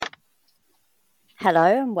Hello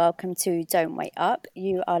and welcome to Don't Wait Up.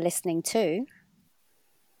 You are listening to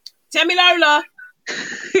Temi Lola,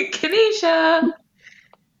 Kanisha,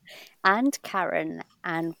 and Karen.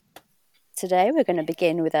 And today we're going to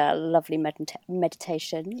begin with a lovely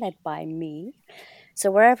meditation led by me.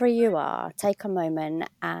 So wherever you are, take a moment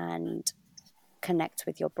and connect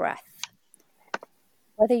with your breath.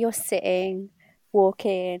 Whether you're sitting,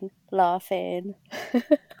 walking, laughing.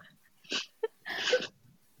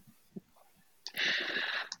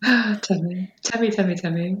 Temi.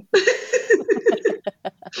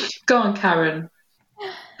 Go on, Karen.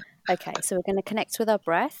 Okay, so we're going to connect with our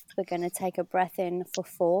breath. We're going to take a breath in for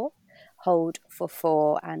 4, hold for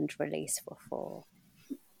 4, and release for 4.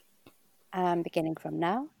 And beginning from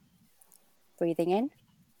now, breathing in,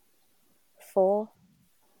 4,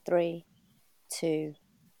 3, 2,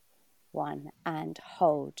 1, and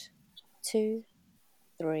hold, 2,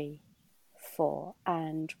 3, 4,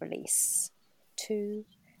 and release, 2,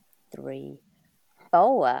 3,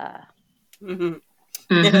 4. I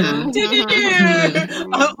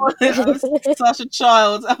was such a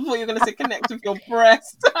child. I thought you were going to say connect with your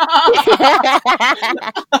breast.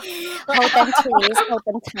 Hold them teas, hold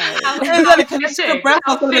them tight. Connect with your breast. I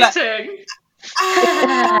was going to be like,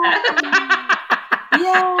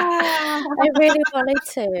 yeah. I really wanted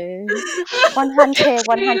to. One hand here,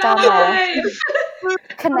 one hand down there.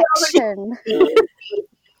 Connection.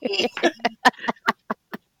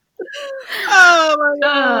 Oh my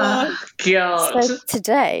God. God. So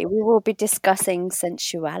today we will be discussing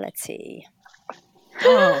sensuality.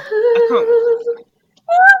 Oh,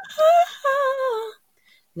 I can't.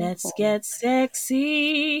 Let's get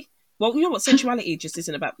sexy. Well, you know what? Sensuality just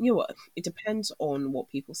isn't about. You know what? It depends on what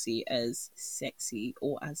people see as sexy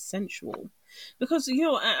or as sensual. Because you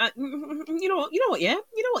know, you know what? Yeah,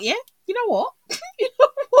 you know what? Yeah, you know what? You know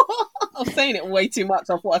what? I'm saying it way too much.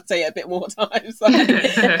 I thought I'd say it a bit more times.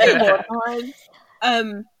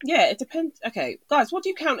 Yeah, it depends. Okay, guys, what do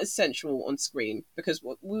you count as sensual on screen? Because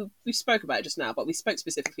we spoke about it just now, but we spoke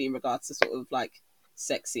specifically in regards to sort of like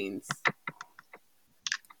sex scenes.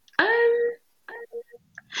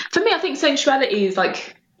 For me, I think sensuality is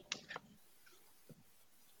like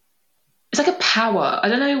it's like a power. I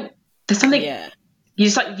don't know. There's something. Yeah. You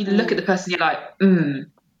just like you look at the person, you're like,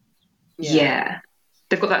 yeah.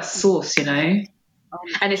 They've got that sauce, you know.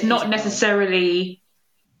 And it's not necessarily,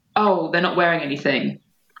 they're not wearing anything.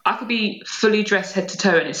 I could be fully dressed head to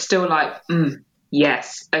toe, and it's still like,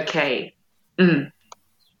 yes, okay,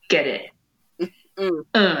 get it.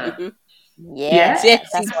 Yes, Yeah,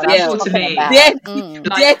 that's what sensual I'm to talking me.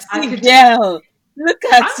 about. Sexy girl. Look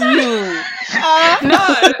at you. No,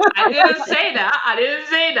 I didn't say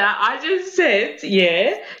that. I just said,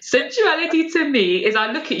 yeah, sensuality to me is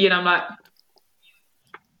I look at you and I'm like,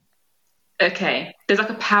 okay, there's like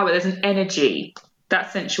a power, there's an energy.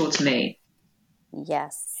 That's sensual to me.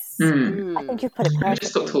 Yes. Mm. I think you put it perfectly. Let me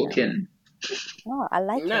just stop talking. Oh, I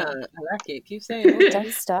like it. I like it. Keep saying it.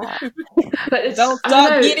 Don't stop. Don't stop.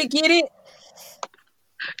 Get it.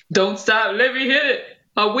 Don't stop. Let me hit it.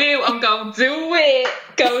 I will. I'm going to do it.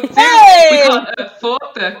 Go do it. We can't afford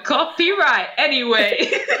the copyright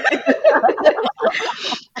anyway.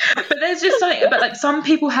 But there's just something about like some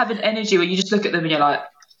people have an energy where you just look at them and you're like,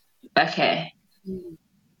 okay,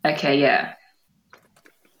 yeah.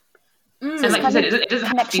 And like you said, it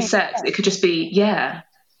doesn't have to be sex. It could just be,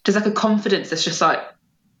 there's like a confidence that's just like,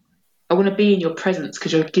 I want to be in your presence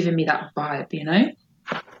because you're giving me that vibe, you know?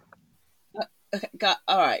 Okay,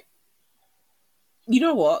 all right. You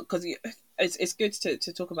know what? Because it's good to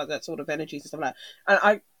talk about that sort of energies and stuff like that. And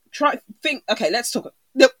I try to think. Okay, let's talk.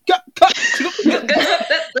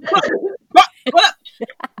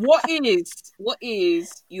 What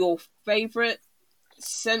is your favorite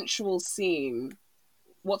sensual scene?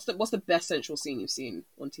 What's the best sensual scene you've seen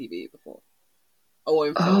on TV before? Or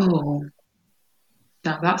in film? Oh,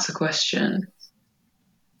 now that's a question.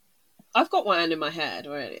 I've got one in my head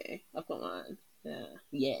already. I've got one.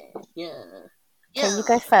 Yeah. Can you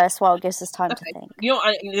go first while it gives us time to think? You know,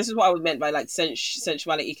 this is what I meant by like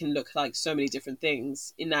sensuality can look like so many different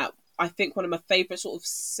things. In that, I think one of my favorite sort of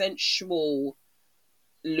sensual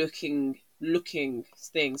looking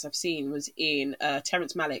things I've seen was in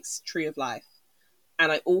Terrence Malick's Tree of Life.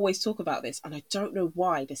 And I always talk about this, and I don't know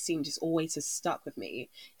why this scene just always has stuck with me.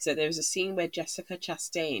 So there's a scene where Jessica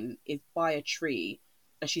Chastain is by a tree,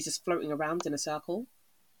 and she's just floating around in a circle.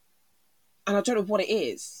 And I don't know what it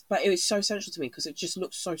is, but it was so sensual to me because it just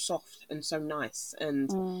looked so soft and so nice. And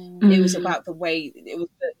it was about the way it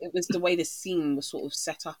was the way the scene was sort of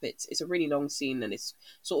set up. It's a really long scene, and it's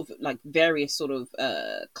sort of like various sort of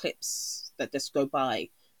clips that just go by.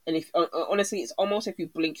 and if honestly, it's almost if you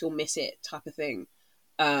blink, you'll miss it type of thing.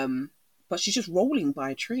 But she's just rolling by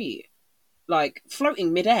a tree, like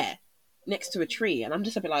floating midair next to a tree, and I'm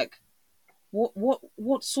just a bit like,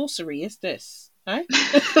 what sorcery is this? Eh?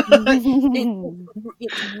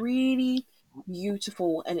 It's really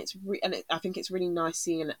beautiful, and I think it's really nice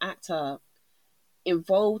seeing an actor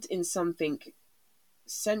involved in something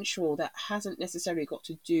sensual that hasn't necessarily got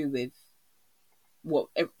to do with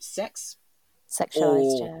sex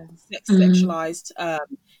Sexualized, or yeah. sexualized.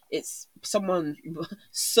 It's someone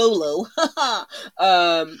solo,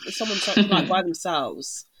 someone like by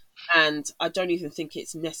themselves, and I don't even think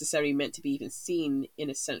it's necessarily meant to be even seen in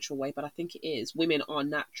a sensual way, but I think it is. Women are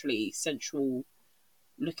naturally sensual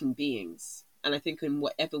looking beings, and I think in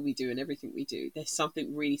whatever we do and everything we do, there's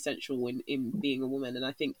something really sensual in being a woman. And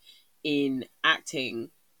I think in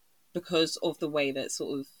acting, because of the way that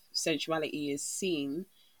sort of sensuality is seen,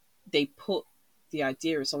 they put the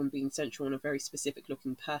idea of someone being sensual in a very specific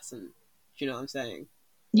looking person. Do you know what I'm saying?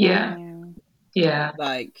 Yeah. Yeah.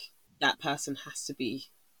 Like, that person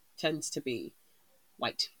tends to be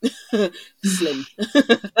white, slim,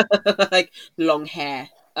 like long hair.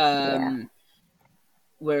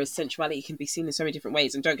 Whereas sensuality can be seen in so many different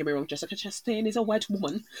ways. And don't get me wrong, Jessica Chastain is a white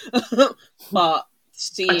woman. But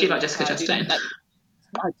I do like Jessica Chastain.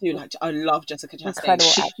 I love Jessica Chastain. Incredible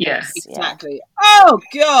actress, yeah. Exactly. Oh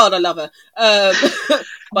God, I love her.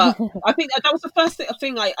 But I think that was the first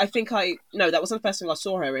thing that wasn't the first thing I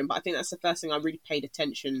saw her in, but I think that's the first thing I really paid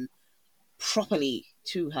attention properly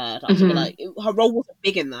to her. Like, her role wasn't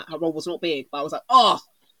big in that. Her role was not big, but I was like, oh,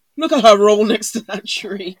 look at her role next to that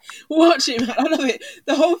tree. Watch it, man. I love it.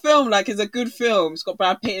 The whole film, like, is a good film. It's got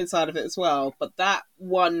Brad Pitt inside of it as well. But that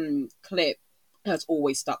one clip has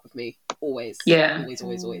always stuck with me. Always. Yeah.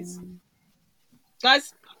 Always.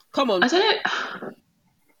 Guys, come on. I don't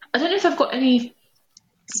know if I've got any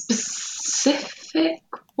specific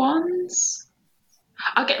ones.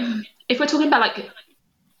 If we're talking about like,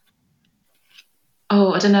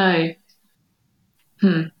 I don't know.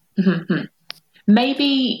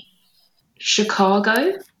 Maybe Chicago.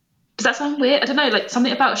 Does that sound weird? I don't know. Like,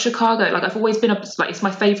 something about Chicago. Like, I've always been it's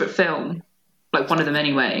my favorite film. Like, one of them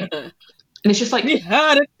anyway. And it's just like, we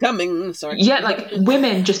had it coming. Sorry. Yeah, like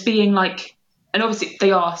women just being like, and obviously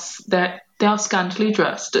they are scantily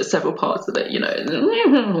dressed at several parts of it, you know,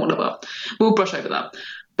 whatever. We'll brush over that.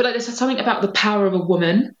 But like, there's something about the power of a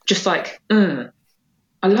woman, just like, I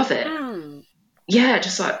love it. Yeah,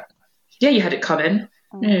 just like, yeah, you had it coming.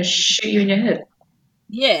 Yeah, shoot you in your head.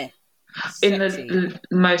 Yeah. In the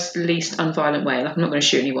most least unviolent way. Like, I'm not going to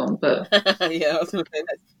shoot anyone, but yeah, I was going to say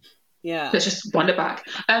that. Yeah. Let's just wind it back.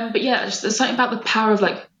 But yeah, there's something about the power of,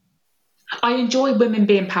 like, I enjoy women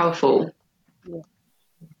being powerful.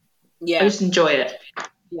 Yeah. I just enjoy it.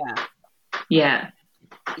 Yeah. Yeah.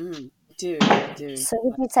 Do. So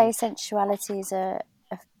would you say sensuality is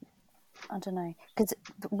I don't know, because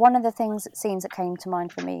one of the scenes that came to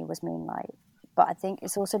mind for me was Moonlight, but I think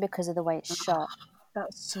it's also because of the way it's shot. That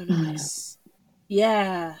was so nice.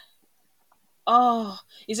 Yeah. Oh,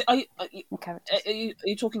 is it? Are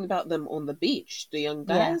you talking about them on the beach, the young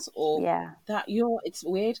guys, or that? It's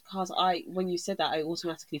weird because when you said that, I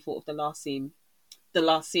automatically thought of the last scene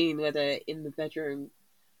where they're in the bedroom.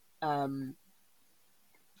 That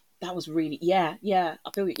was really I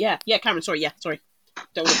feel Cameron, sorry.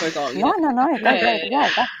 Don't want to go on. No.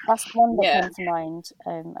 That's one that came to mind.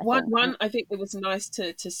 I think it was nice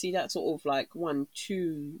to see that sort of like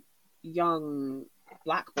two young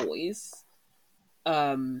black boys.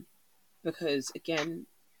 Because again,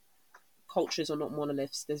 cultures are not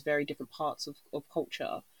monoliths. There's very different parts of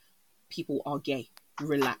culture. People are gay.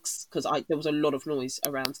 Relax, because there was a lot of noise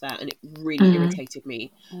around that, and it really irritated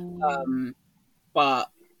me.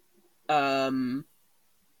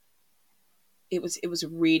 It was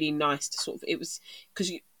really nice to sort of, it was because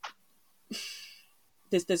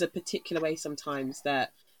there's a particular way sometimes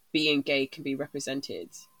that being gay can be represented,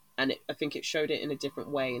 and I think it showed it in a different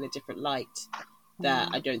way, in a different light, that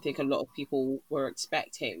I don't think a lot of people were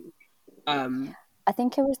expecting. I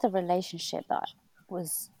think it was the relationship that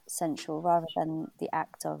was sensual rather than the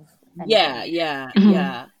act of anything.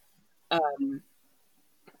 Yeah.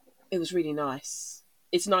 It was really nice.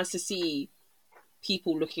 It's nice to see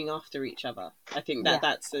people looking after each other. I think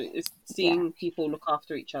that's seeing people look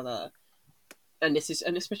after each other, and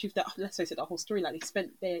especially if let's face it, the whole story, like, he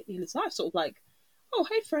spent his life sort of like, oh,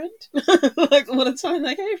 hey friend, like all the time,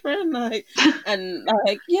 like, hey friend, like, and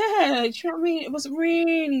like, yeah, do you know what I mean? It was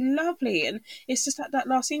really lovely, and it's just that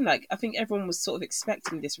last scene, like, I think everyone was sort of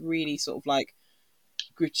expecting this really sort of like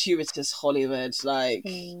gratuitous Hollywood, like,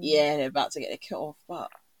 they're about to get their kit off,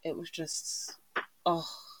 but it was just,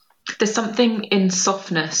 There's something in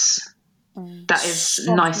softness that is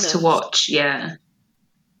nice to watch. Yeah.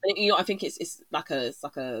 I think it's like a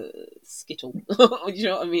skittle. You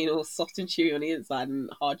know what I mean? Or soft and chewy on the inside and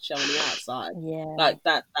hard shell on the outside. Yeah. Like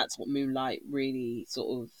that's what Moonlight really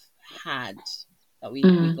sort of had that we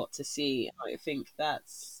got to see. I think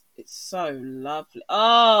it's so lovely.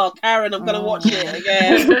 Oh, Karen, I'm gonna watch it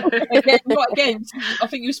again. Again, I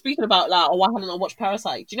think you were speaking about like, why haven't I watched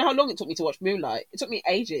Parasite? Do you know how long it took me to watch Moonlight? It took me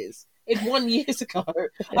ages. It's 1 year ago.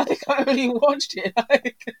 I think I only watched it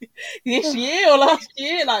like this year or last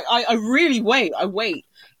year. Like I really wait. I wait.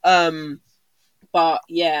 But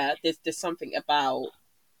yeah, there's something about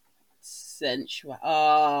sensual.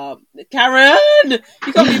 Karen,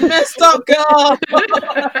 you got me messed up, girl. I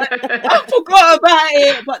forgot about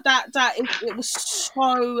it, but it was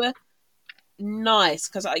so nice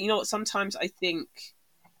because you know what? Sometimes I think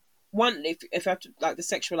if I have to, like the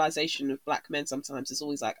sexualization of black men, sometimes it's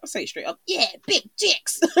always like I'll say it straight up, yeah, big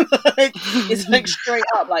dicks. Like, it's like straight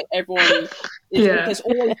up, like everyone. There's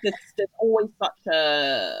always such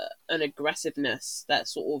an aggressiveness that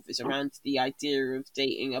sort of is around the idea of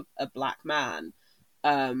dating a black man,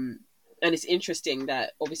 and it's interesting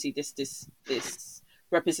that obviously this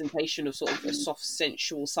representation of sort of a soft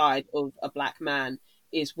sensual side of a black man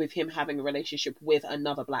is with him having a relationship with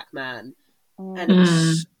another black man, and it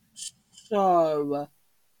was so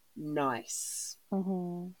nice.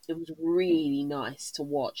 It was really nice to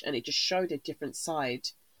watch, and it just showed a different side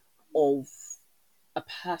of a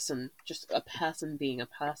person, just a person being a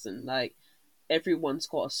person. Like everyone's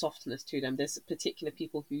got a softness to them. There's particular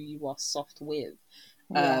people who you are soft with,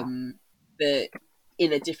 but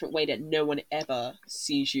in a different way that no one ever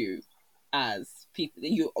sees you as people.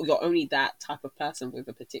 You're only that type of person with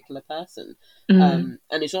a particular person, and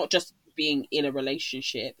it's not just being in a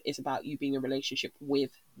relationship. It's about you being in a relationship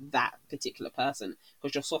with that particular person,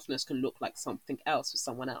 because your softness can look like something else with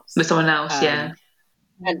someone else. Yeah.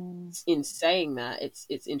 And in saying that,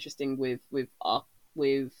 it's interesting with the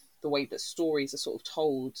way that stories are sort of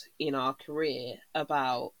told in our career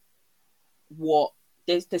about what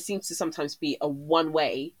there seems to sometimes be a one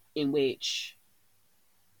way in which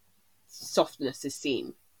softness is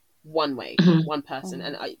seen. One way, one person,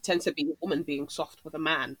 and it tends to be a woman being soft with a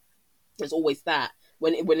man. There's always that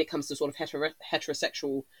when it comes to sort of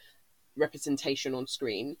heterosexual representation on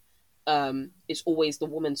screen. It's always the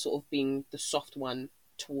woman sort of being the soft one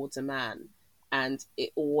towards a man, and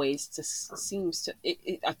it always just seems to.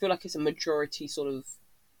 I feel like it's a majority sort of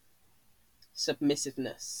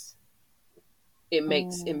submissiveness. It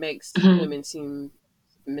makes women seem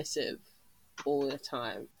submissive all the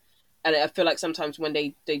time. And I feel like sometimes when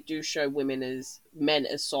they do show men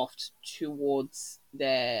as soft towards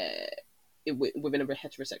within a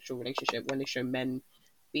heterosexual relationship, when they show men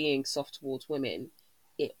being soft towards women,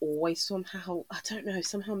 it always somehow, I don't know,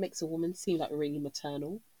 somehow makes a woman seem like really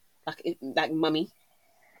maternal, like mummy.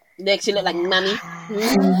 Next, you look like mummy.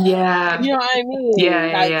 Yeah. You know what I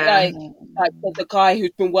mean? Like the guy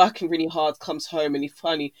who's been working really hard comes home and he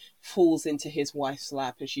finally falls into his wife's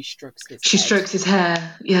lap and she strokes his head. Strokes his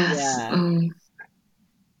hair. Yes. Yeah.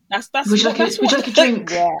 That's would you like a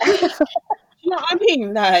drink? Yeah. You know what I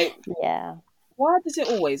mean? Like, yeah. Why does it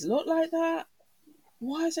always look like that?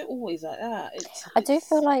 Why is it always like that? I do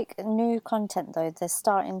feel like new content, though, they're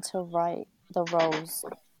starting to write the roles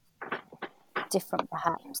different,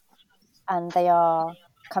 perhaps, and they are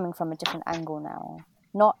coming from a different angle now.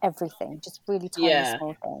 Not everything, just really tiny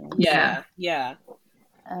small things. Yeah. Yeah.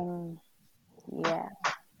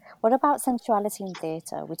 What about sensuality in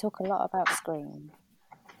theatre? We talk a lot about screen.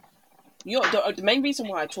 The main reason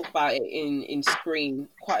why I talk about it in screen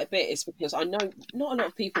quite a bit is because I know not a lot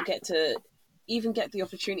of people get to even get the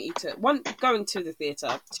opportunity to, one, going to the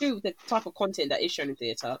theatre, two, the type of content that is shown in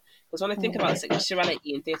theatre. Because when I think about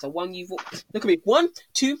sexuality in theatre, one, look at me, 1,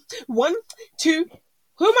 2, 1, 2.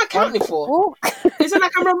 Who am I counting for? Is it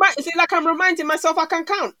like I'm reminding myself I can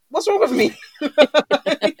count? What's wrong with me?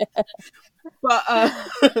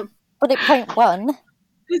 Bullet point 1.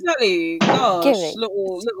 Exactly. Gosh,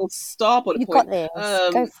 little star bullet point. You've got this.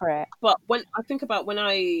 Go for it. But when I think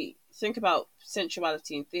about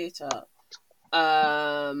sensuality in theatre,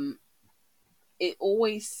 it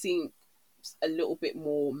always seems a little bit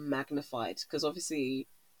more magnified, because obviously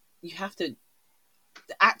you have to.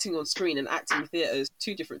 Acting on screen and acting in theatre is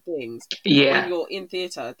two different things. Yeah. When you're in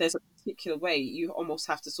theatre, there's a particular way you almost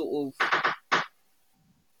have to sort of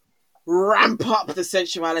ramp up the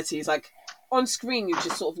sensuality. It's like on screen you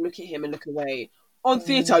just sort of look at him and look away. On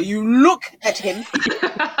theatre you look at him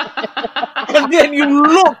and then you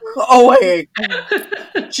look away.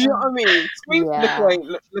 Do you know what I mean? Screen, look away,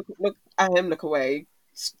 look at him, look away.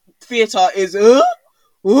 theatre is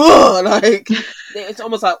like it's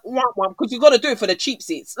almost like because you got to do it for the cheap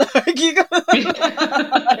seats. Like you got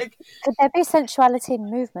like, could there be sensuality in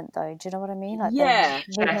movement though? Do you know what I mean? Like yeah,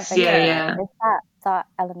 yes, yeah. There's that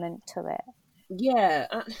element to it. Yeah,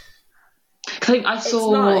 I think I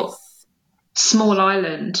saw nice. Small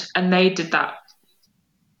Island, and they did that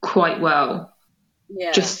quite well.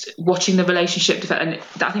 Yeah, just watching the relationship develop, and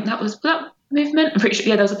I think that was that movement. I'm pretty sure.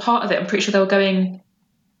 Yeah, there was a part of it. I'm pretty sure they were going.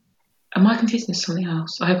 Am I confusing with something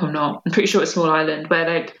else? I hope I'm not. I'm pretty sure it's Small Island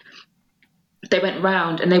where they went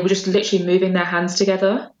round and they were just literally moving their hands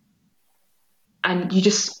together, and you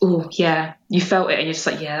just you felt it, and you're just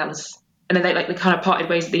like that was. And then they kind of parted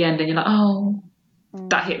ways at the end, and you're like, oh,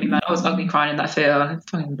 that hit me, man. I was ugly crying in that theatre. It's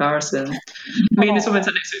fucking embarrassing. Me and this woman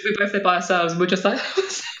sat next to me. We're both there by ourselves, and we're just like,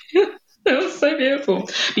 it was so beautiful.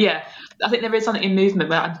 But yeah, I think there is something in movement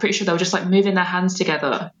where I'm pretty sure they were just like moving their hands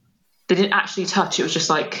together. They didn't actually touch. It was just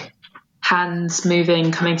like hands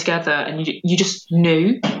moving, coming together, and you just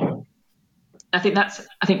knew. I think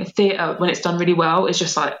the theatre, when it's done really well, is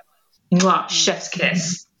just like mwah, chef's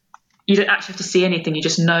kiss. You don't actually have to see anything. You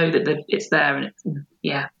just know that it's there, and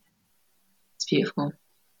it's beautiful.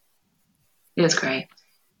 It was great.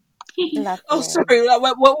 Oh, sorry.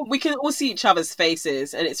 Well, we can all see each other's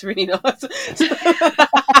faces, and it's really nice.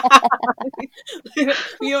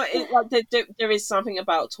 There is something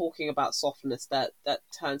about talking about softness that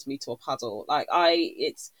turns me to a puddle. Like I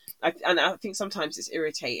think sometimes it's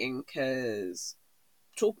irritating because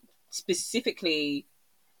talk specifically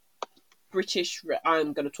British.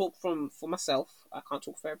 I'm going to talk for myself. I can't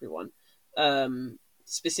talk for everyone.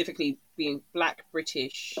 Specifically, being Black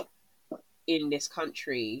British in this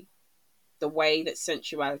country, the way that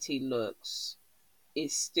sensuality looks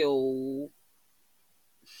is still.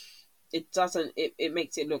 It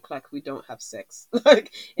makes it look like we don't have sex.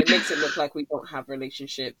 Like it makes it look like we don't have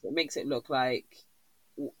relationships. It makes it look like.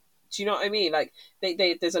 Do you know what I mean? Like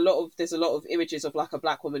there's a lot of images of like a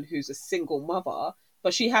Black woman who's a single mother,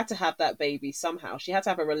 but she had to have that baby somehow. She had to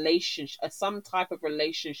have a relationship, some type of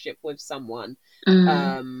relationship with someone,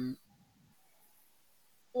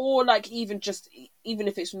 or like even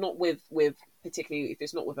if it's not with particularly if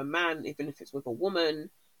it's not with a man, even if it's with a woman,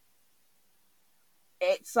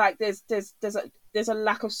 it's like there's a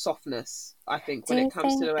lack of softness. I think when it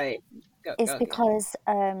comes to the way it's because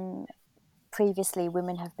previously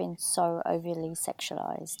women have been so overly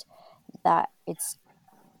sexualized that it's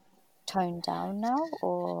toned down now,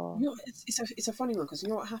 or it's a funny one because you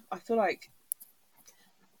know what I feel like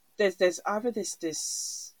there's either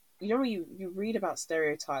this when you read about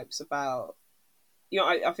stereotypes about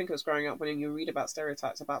I think it was growing up when you read about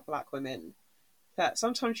stereotypes about Black women that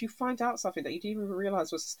sometimes you find out something that you didn't even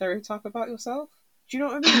realize was a stereotype about yourself. Do you know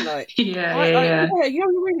what I mean? Like yeah.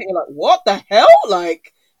 You read it, you're like, what the hell?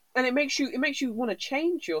 Like, and it makes you want to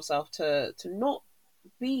change yourself to not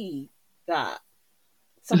be that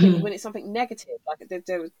something when it's something negative. Like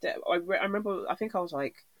I remember, I think I was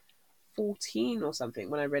like 14 or something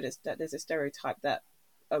when I read that there's a stereotype that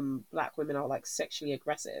Black women are like sexually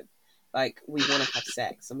aggressive. Like we want to have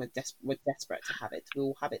sex and we're desperate to have it. We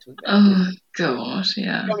will have it with them. Oh gosh,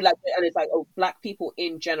 yeah. And it's like Black people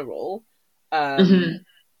in general.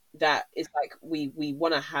 That is like we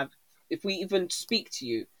want to have. If we even speak to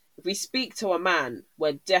you, if we speak to a man,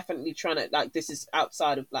 we're definitely trying to like. This is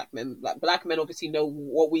outside of Black men. Like Black men obviously know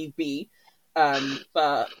what we be,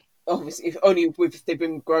 but obviously if only if they've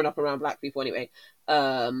been grown up around Black people anyway.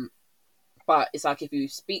 But it's like if you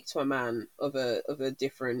speak to a man of a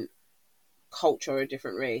different culture or a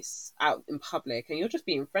different race out in public and you're just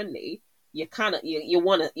being friendly, you kind of you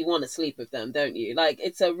want to sleep with them, don't you? Like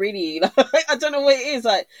it's a really like, I don't know what it is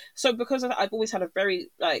like. So because I've always had a very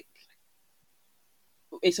like,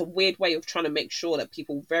 it's a weird way of trying to make sure that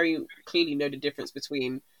people very clearly know the difference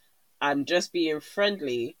between I'm just being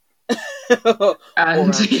friendly or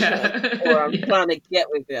I'm trying to get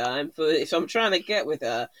with her. If I'm trying to get with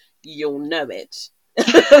her, you'll know it. But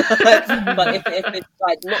if it's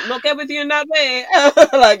like not get with you in that way,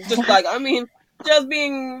 like just like I mean, just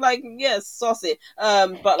being like saucy.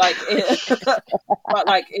 But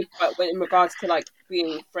in regards to like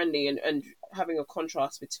being friendly and having a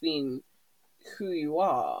contrast between who you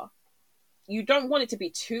are, you don't want it to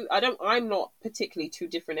be too. I'm not particularly too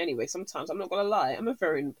different anyway. Sometimes I'm not gonna lie. I'm a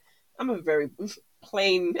very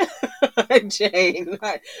plain Jane,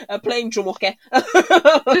 like a plain Jumoke.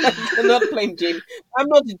 Not plain Jane. I'm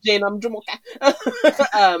not a Jane. I'm Jumoke.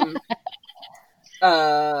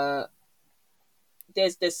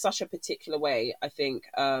 There's such a particular way. I think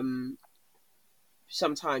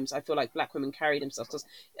sometimes I feel like Black women carry themselves because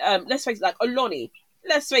let's face it, like Oloni.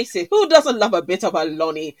 let's face it, who doesn't love a bit of a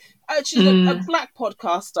Lonnie? She's a black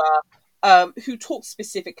podcaster who talks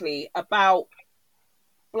specifically about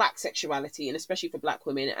black sexuality, and especially for black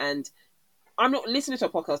women. And I'm not listening to a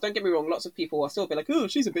podcast, don't get me wrong, lots of people are still be like, oh,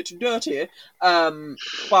 she's a bit dirty.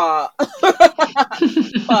 But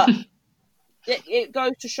it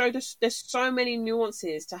goes to show there's so many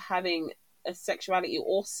nuances to having a sexuality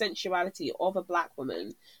or sensuality of a black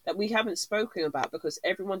woman that we haven't spoken about, because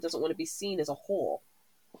everyone doesn't want to be seen as a whore.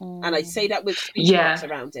 And I say that with speech marks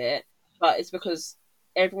around it, but it's because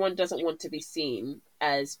everyone doesn't want to be seen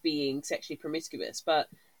as being sexually promiscuous. But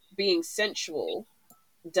being sensual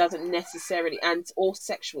doesn't necessarily, or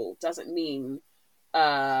sexual doesn't mean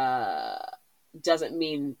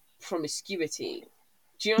promiscuity.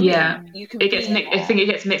 Do you know what I mean? You can. I think it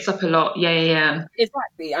gets mixed up a lot. Yeah.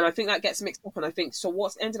 Exactly, and I think that gets mixed up. And I think so.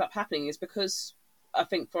 What's ended up happening is because I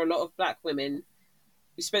think for a lot of black women,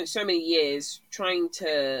 we spent so many years trying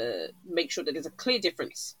to make sure that there's a clear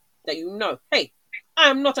difference, that hey,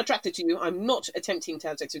 I'm not attracted to you. I'm not attempting to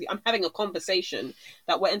have sex with you. I'm having a conversation.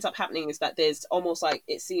 That what ends up happening is that there's almost like,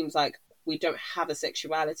 it seems like we don't have a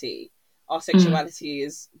sexuality. Our sexuality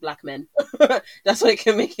is black men. That's what it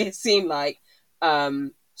can make it seem like.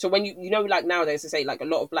 So when like nowadays, they say like a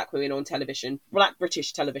lot of black women on television, black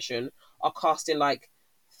British television, are cast in like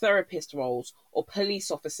therapist roles or police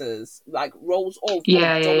officers, like roles of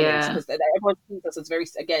dominance, because everyone sees us as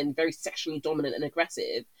very sexually dominant and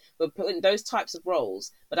aggressive. But put in those types of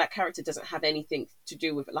roles, but that character doesn't have anything to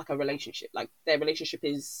do with like a relationship. Like their relationship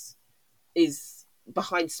is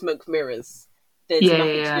behind smoke mirrors. There's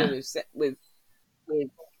nothing to do with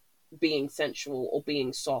being sensual or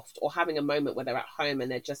being soft or having a moment where they're at home and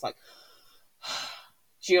they're just like,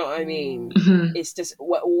 do you know what I mean? Mm-hmm. It's just,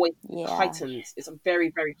 we're always heightened. It's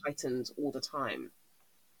very, very heightened all the time.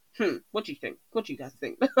 What do you think? What do you guys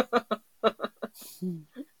think?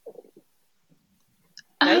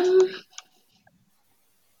 I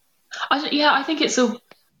think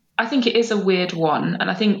it is a weird one, and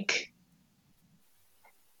I think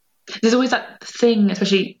there's always that thing,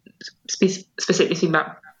 especially specifically thinking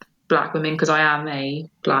about black women, because I am a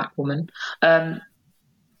black woman.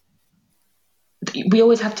 We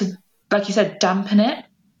always have to, like you said, dampen it.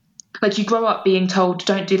 Like you grow up being told,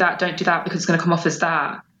 don't do that, because it's going to come off as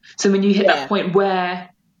that. So when you hit that point where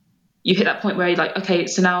you're like, okay,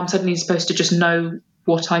 so now I'm suddenly supposed to just know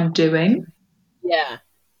what I'm doing. Yeah.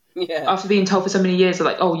 After being told for so many years, they're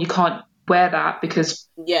like, oh, you can't wear that because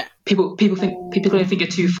people think you're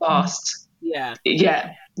too fast. Yeah.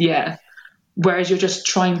 Whereas you're just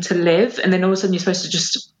trying to live, and then all of a sudden you're supposed to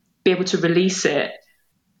just be able to release it,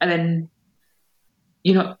 and then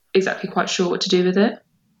you're not exactly quite sure what to do with it.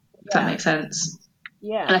 If that makes sense.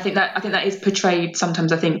 Yeah. And I think that is portrayed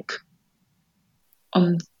sometimes, I think,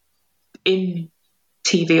 in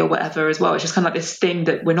TV or whatever as well. It's just kind of like this thing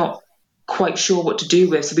that we're not quite sure what to do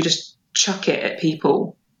with, so we just chuck it at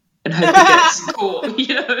people and hope it gets caught.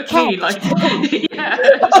 You know what I mean? Like,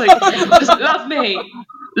 it's like,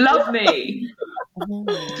 love me.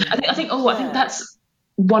 I think that's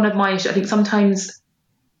one of my issues. I think sometimes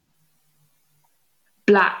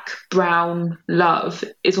black, brown love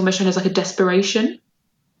is almost shown as like a desperation.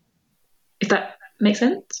 If that makes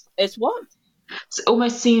sense. It's what? It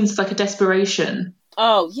almost seems like a desperation.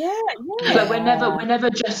 Oh yeah. Like we're never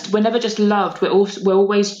just loved. We're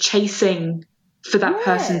always chasing for that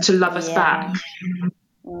person to love us back.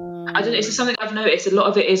 I don't know. It's just something I've noticed. A lot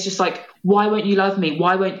of it is just like, why won't you love me?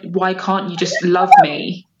 Why can't you just love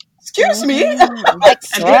me? Excuse me. And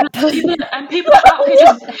people are out here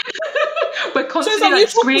just we're constantly like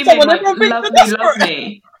screaming like, love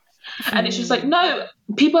me. And it's just like, no,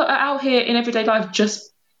 people are out here in everyday life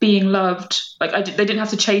just being loved. Like they didn't have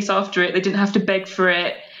to chase after it. They didn't have to beg for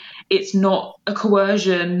it. It's not a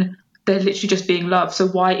coercion. They're literally just being loved. So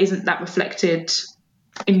why isn't that reflected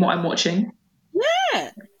in what I'm watching? Yeah.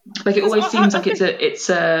 Like it always seems like it's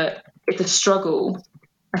a struggle,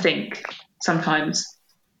 I think, sometimes.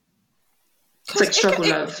 It's like struggle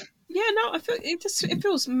love. Yeah, no, I feel it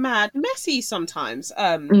feels mad messy sometimes.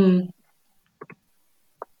 I don't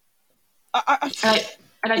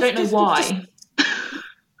know why.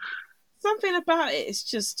 Something about it is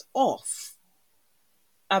just off.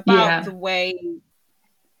 About the way.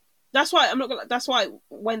 That's why I'm not gonna. That's why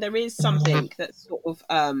when there is something that sort of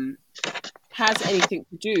has anything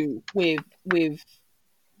to do with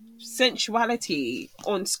sensuality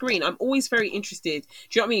on screen, I'm always very interested.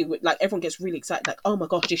 Do you know what I mean? Like everyone gets really excited, like, oh my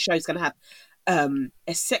gosh, this show's gonna have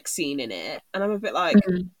a sex scene in it, and I'm a bit like,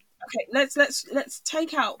 okay, let's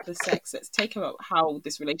take out the sex. Let's take out how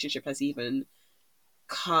this relationship has even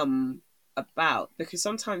come about, because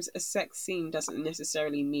sometimes a sex scene doesn't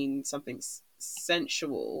necessarily mean something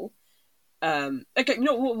sensual. Okay, you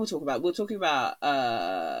know what we'll talk about? We'll talk about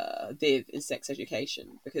Viv in Sex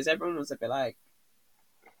Education, because everyone was a bit like,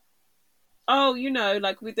 oh, you know,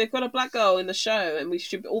 like they've got a black girl in the show and we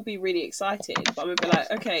should all be really excited. But I'm a bit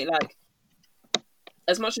like, okay, like,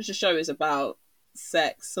 as much as the show is about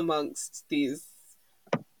sex amongst these,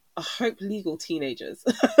 I hope, legal teenagers.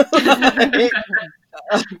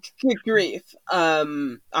 Good grief.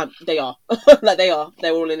 They are. Like, they are.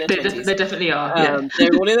 They're all in their 20s. They definitely are, yeah.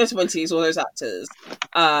 They're all in their 20s, all those actors.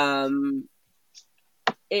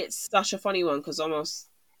 It's such a funny one, because almost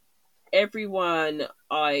everyone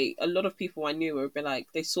a lot of people I knew were a bit like,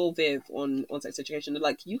 they saw Viv on Sex Education, they're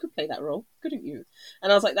like, you could play that role, couldn't you?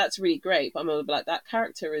 And I was like, that's really great, but I'm a bit like, that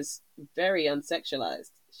character is very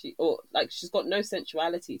unsexualized. She's got no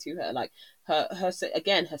sensuality to her. Like, her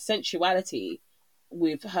sensuality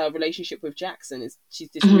with her relationship with Jackson is, she's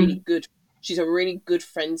this really good, she's a really good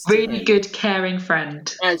friend to really him. Good caring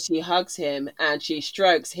friend, and she hugs him and she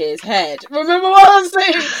strokes his head. Remember what I was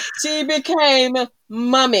saying? She became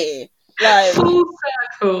Mummy. Like, full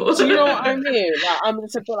circle. do you know what I mean? Like, I'm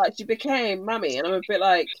just a bit like, she became Mummy, and I'm a bit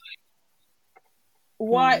like,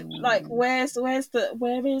 why? Like, where is the love?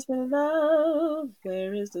 Where is the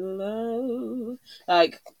love?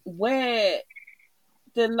 Like, where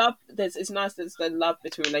the love? It's nice there's the love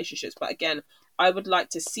between relationships, but again, I would like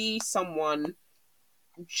to see someone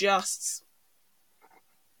just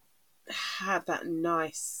have that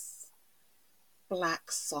nice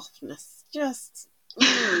black softness. Just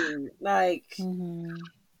like,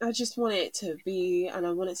 I just want it to be, and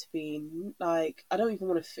I want it to be like, I don't even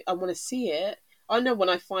want to. I want to see it. I know when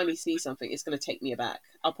I finally see something, it's going to take me aback.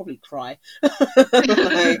 I'll probably cry. I'll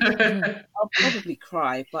probably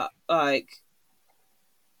cry, but like,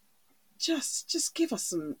 just give us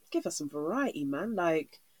some variety, man.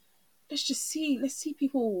 Like, let's see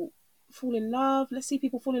people fall in love. Let's see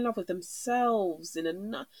people fall in love with themselves in a.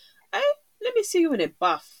 Let me see you in a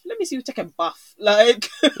buff. Let me see you take a buff. Like,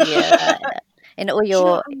 yeah, in all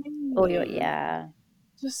your, yeah.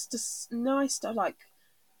 Just nice stuff. Like,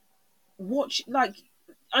 watch. Like,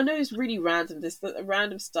 I know it's really random. This the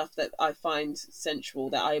random stuff that I find sensual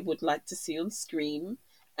that I would like to see on screen,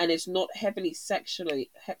 and it's not heavily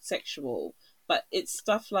sexual, but it's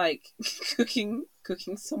stuff like cooking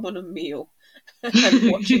someone a meal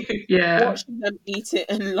and watching them eat it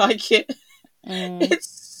and like it.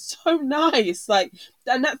 It's so nice, like,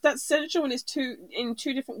 and that's sensual, and it's in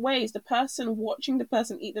two different ways. The person watching the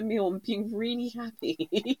person eat the meal and being really happy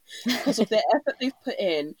because of the effort they've put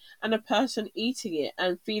in, and a person eating it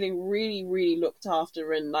and feeling really, really looked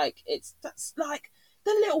after, and like, that's like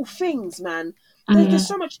the little things, man. There's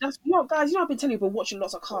so much. That's, you know, guys. You know, I've been telling you, we're watching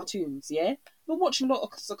lots of cartoons. Yeah, we're watching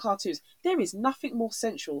lots of cartoons. There is nothing more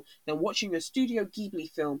sensual than watching a Studio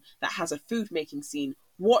Ghibli film that has a food making scene.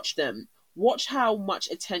 Watch them. Watch how much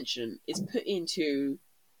attention is put into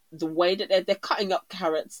the way that they're cutting up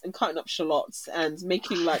carrots and cutting up shallots and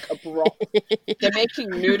making like a broth. They're making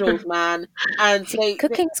noodles, man. And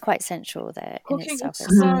cooking's quite sensual there. Cooking is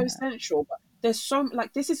so sensual, but there's so,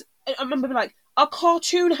 like, this is. I remember, like, a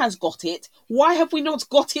cartoon has got it. Why have we not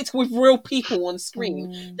got it with real people on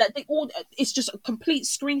screen? That it's just a complete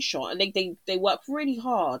screenshot, and they work really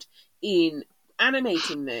hard in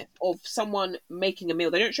animating this of someone making a meal.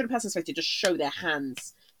 They don't show the person's face; they just show their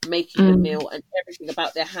hands making the meal and everything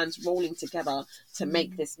about their hands rolling together to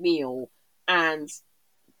make this meal. And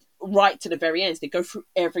right to the very end, they go through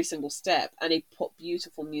every single step, and they put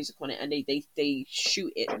beautiful music on it, and they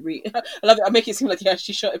shoot it. I love it. I make it seem like they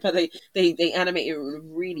actually shot it, but they animate it in a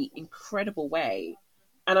really incredible way.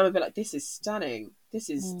 And I'm a bit like, this is stunning. This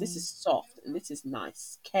is soft, and this is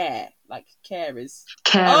nice. Care is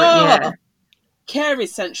yeah. Care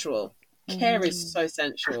is sensual. Care is so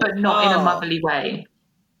sensual, but not in a motherly way.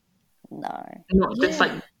 No, not just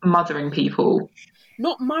like mothering people.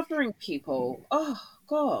 Not mothering people. Oh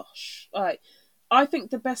gosh, like, I think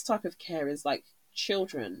the best type of care is like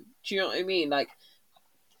children. Do you know what I mean? Like,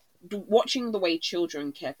 watching the way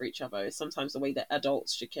children care for each other is sometimes the way that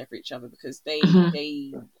adults should care for each other, because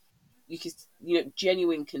you can,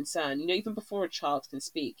 genuine concern. Even before a child can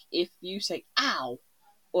speak, if you say "ow"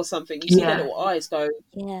 or something, you see their little eyes go,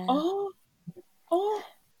 oh,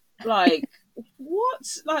 like,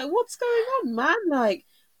 what's going on, man? Like,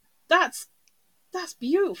 that's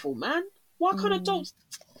beautiful, man. Why can't adults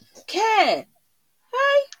care?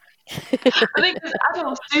 Hey, I think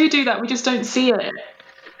adults do that. We just don't see it.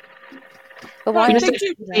 But why we just don't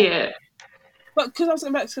see it? But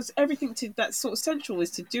because everything that's sort of central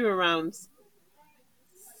is to do around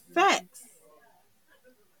sex.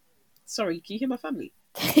 Sorry, can you hear my family?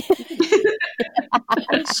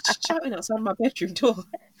 They're shouting outside my bedroom door.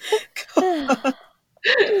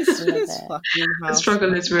 It's fucking The house.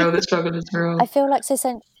 struggle is real. The struggle is real. I feel like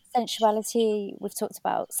sensuality we've talked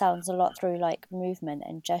about sounds a lot through like movement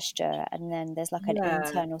and gesture, and then there's like an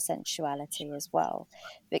internal sensuality as well.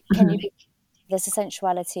 But can you be, there's a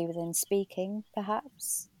sensuality within speaking,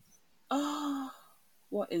 perhaps?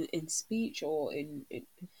 What in speech or in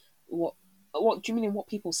what do you mean in what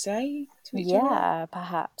people say to each other? Yeah,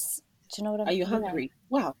 perhaps. Do you know what I mean? Are you hungry?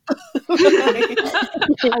 Wow. I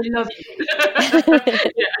love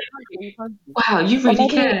you. Wow, you really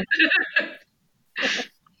care.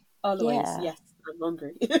 Always, Yeah. yes, I'm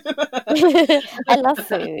hungry. I love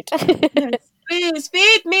food. Yes, please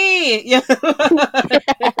feed me. Yeah.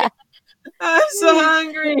 I'm so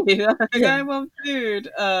hungry. Like, I want food.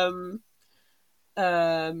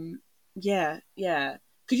 Yeah.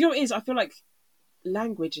 Because you know what it is? I feel like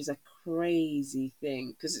language is a crazy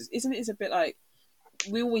thing. Because isn't it? It's a bit like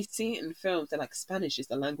we always see it in films. They're like Spanish is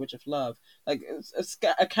the language of love. Like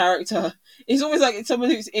a character, it's always like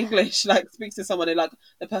someone who's English like speaks to someone and like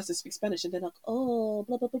the person speaks Spanish and they're like, oh,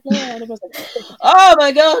 blah blah blah blah, and everyone's like, oh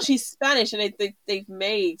my gosh, he's Spanish, and they've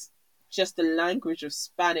made just the language of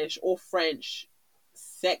Spanish or French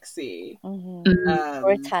sexy,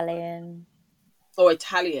 Or Italian. or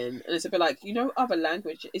Italian, and it's a bit like, other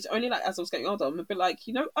language. It's only like as I was getting older, I'm a bit like,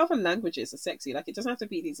 other languages are sexy. Like it doesn't have to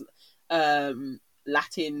be these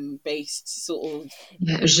Latin based sort of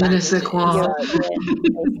je ne sais quoi. Je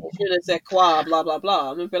ne sais quoi, blah blah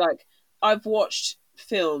blah. I'm a bit like, I've watched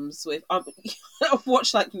films with I've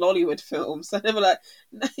watched like Lollywood films, and I'm like,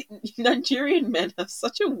 Nigerian men have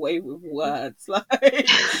such a way with words. Like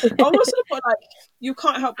almost like you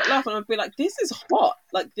can't help but laugh, and I'd be like, this is hot,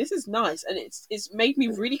 like this is nice, and it's made me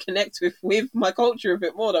really connect with my culture a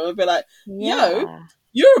bit more. I'd be like, yo,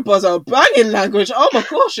 Yoruba's a banging language. Oh my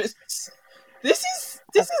gosh, this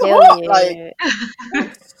is hot. Like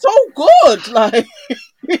it's so good. Like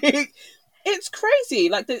it's crazy.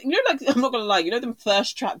 Like like I'm not gonna lie. Them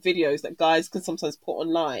thirst trap videos that guys can sometimes put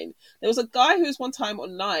online. There was a guy who was one time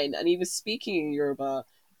online and he was speaking in Yoruba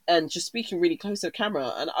and just speaking really close to the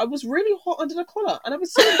camera, and I was really hot under the collar, and I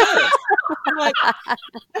was so embarrassed. I'm like,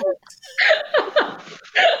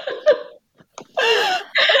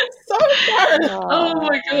 so embarrassed. Oh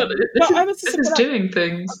my god, this is doing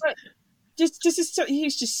things. He's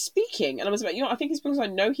just speaking, and I was like, I think it's because I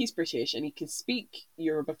know he's British and he can speak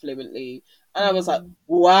Yoruba fluently, and I was like,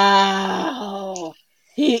 wow,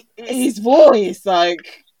 his voice,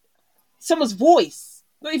 like someone's voice,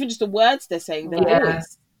 not even just the words they're saying, their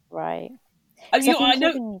voice, right? And I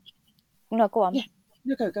know. No, go on. Yeah.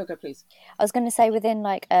 No, go, please. I was going to say within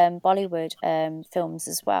like Bollywood films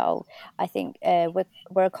as well. I think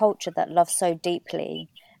we're a culture that loves so deeply.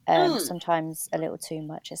 Sometimes a little too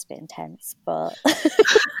much, it's a bit intense, but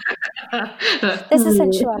there's a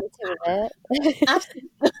sensuality with it.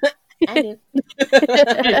 Absolutely.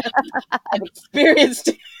 I've experienced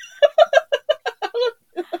it.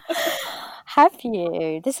 Have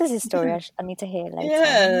you? This is a story I need to hear later.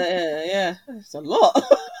 Yeah. It's a lot.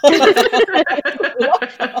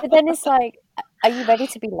 But then it's like, are you ready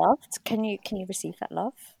to be loved? Can you receive that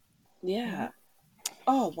love? Yeah.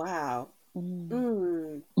 Oh wow.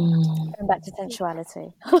 Going back to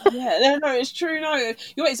sensuality. Yeah, no, it's true. No,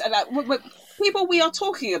 it's like people. We are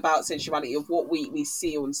talking about sensuality of what we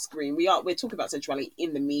see on screen. We're talking about sensuality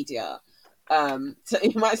in the media. So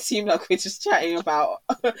it might seem like we're just chatting about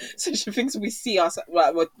such things we see us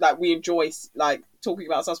like we enjoy like talking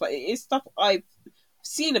about ourselves, but it is stuff I've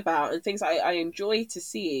seen about and things I enjoy to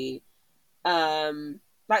see.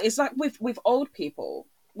 Like it's like with old people.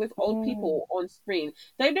 With old people on screen,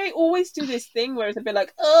 they always do this thing where it's a bit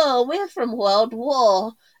like, oh, we're from World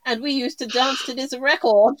War and we used to dance to this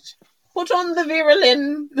record. Put on the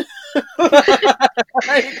violin.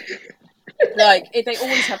 They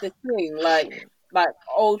always have this thing like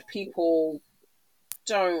old people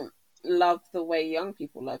don't love the way young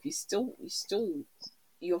people love. You're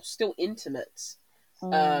still intimate.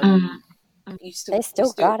 They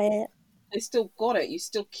still got it. They still got it. You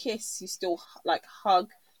still kiss. You still like hug.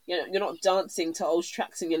 You're not dancing to old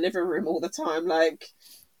tracks in your living room all the time. Like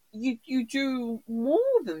you do more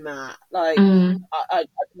than that. Like I'd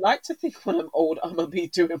like to think when I'm old, I'm gonna be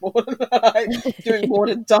doing more than that. Doing more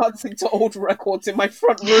than dancing to old records in my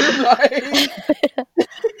front room. Like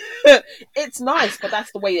it's nice, but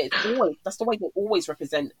that's the way they always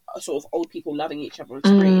represent sort of old people loving each other on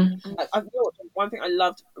screen. Like, one thing I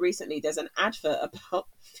loved recently, there's an advert about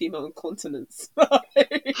female incontinence.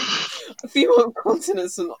 Female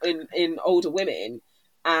incontinence in older women,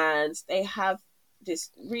 and they have this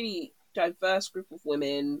really diverse group of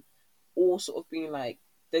women, all sort of being like,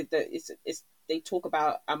 they talk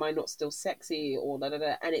about, am I not still sexy, or da da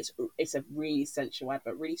da, and it's a really sensual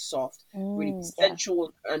advert, really soft, really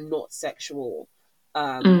sensual and not sexual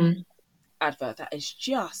advert that is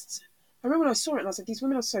just. I remember when I saw it and I was like, these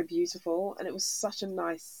women are so beautiful, and it was such a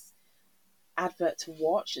nice advert to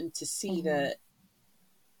watch and to see the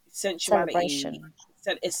sensuality,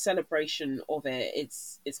 it's celebration of it.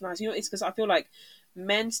 It's nice, you know. It's because I feel like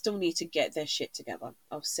men still need to get their shit together.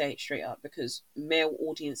 I'll say it straight up, because male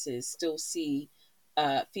audiences still see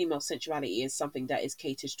female sensuality as something that is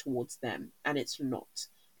catered towards them, and it's not.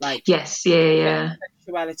 Like, yes, yeah.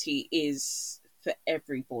 Sexuality is for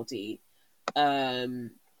everybody,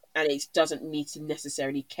 and it doesn't need to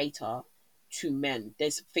necessarily cater to men.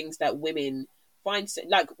 There's things that women find,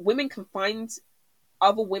 like women can find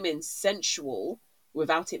other women sensual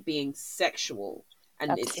without it being sexual,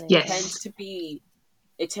 and it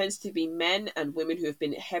tends to be men and women who have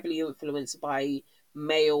been heavily influenced by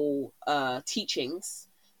male teachings,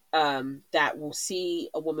 that will see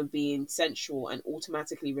a woman being sensual and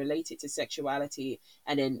automatically relate it to sexuality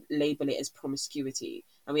and then label it as promiscuity.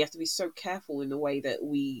 And we have to be so careful in the way that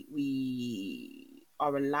we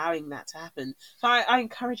are allowing that to happen. So I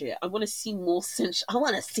encourage it. I want to see more I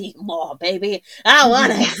want to see more, baby. I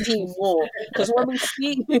want to see more, because when we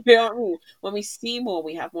see, you know what I mean? When we see more,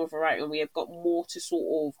 we have more variety, and we have got more to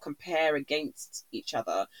sort of compare against each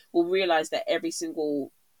other. We'll realize that every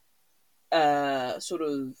single sort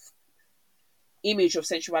of image of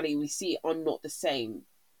sensuality we see are not the same.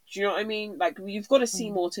 Do you know what I mean? Like, you've got to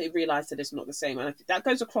see more to realize that it's not the same, and I think that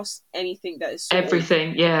goes across anything that is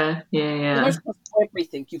everything. Yeah. It goes across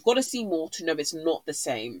everything. You've got to see more to know it's not the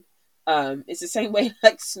same. It's the same way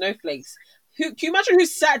like snowflakes. Can you imagine who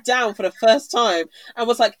sat down for the first time and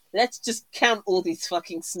was like, let's just count all these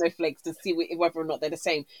fucking snowflakes to see whether or not they're the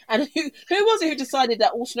same? And who was it who decided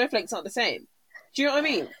that all snowflakes aren't the same? Do you know what I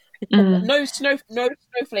mean? No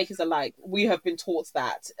snowflake is alike. We have been taught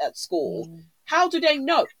that at school. How do they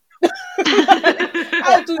know?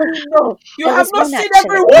 How do you know? You have not seen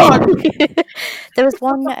everyone. There was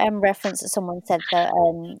one reference that someone said that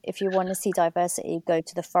if you want to see diversity, go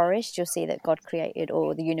to the forest. You'll see that God created,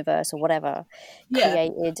 or the universe, or whatever,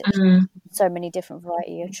 created so many different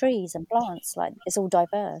variety of trees and plants. Like, it's all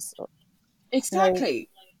diverse. Exactly.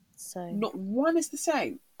 So not one is the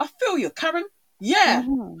same. I feel you, Karen. Yeah.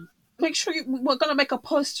 Make sure we're gonna make a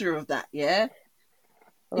poster of that. Yeah.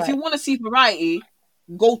 Right. If you want to see variety,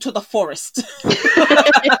 go to the forest.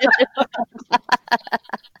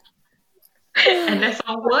 And that's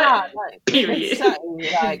all what? Period. Exactly.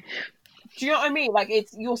 Like, do you know what I mean? Like,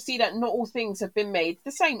 you'll see that not all things have been made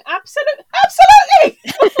the same. Absolutely.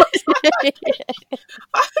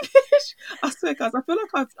 I swear, guys, I feel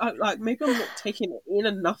like like maybe I'm not taking in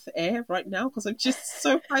enough air right now, because I'm just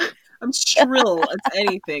so I'm shrill as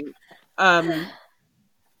anything.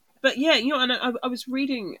 But yeah, you know, and I was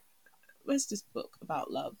reading. Where's this book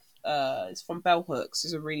about love? It's from Bell Hooks.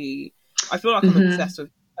 I feel like I'm obsessed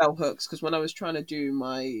with Bell Hooks, because when I was trying to do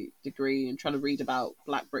my degree and trying to read about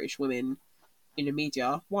Black British women in the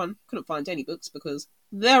media, couldn't find any books, because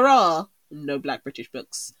there are no Black British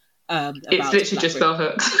books. It's literally just Bell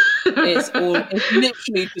Hooks. It's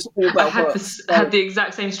literally just all Bell Hooks. I had the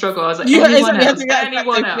exact same struggle. I was like, anyone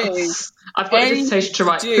else? I've got a dissertation to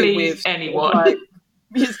write, please, anyone. Like,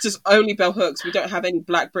 it's just only Bell Hooks. We don't have any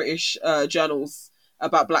Black British journals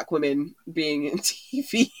about Black women being in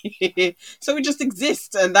TV. So we just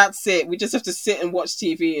exist, and that's it. We just have to sit and watch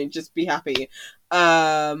TV and just be happy.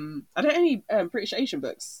 I don't have any British Asian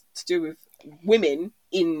books to do with women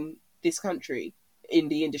in this country, in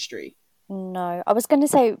the industry. No. I was going to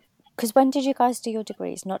say, because when did you guys do your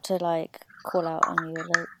degrees? Not to, like, call out on you,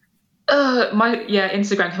 like... my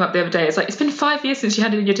Instagram came up the other day. It's like, it's been 5 years since you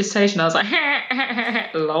handed in your dissertation. I was like,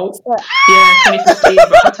 lol. Yeah, 2015.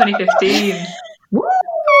 2015. Woo!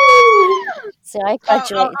 So I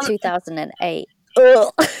graduated 2008.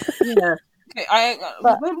 Yeah. Okay.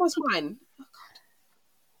 When was mine?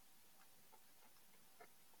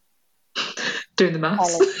 Doing the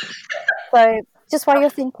maths. So just while you're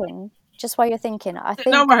thinking, I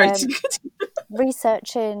think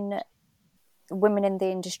researching women in the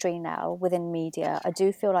industry now within media, I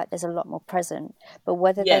do feel like there's a lot more present, but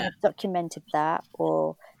whether they have documented that,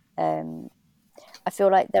 or I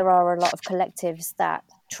feel like there are a lot of collectives that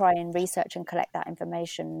try and research and collect that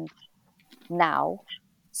information now,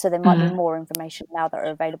 so there might be more information now that are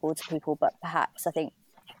available to people, but perhaps I think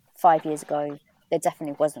 5 years ago there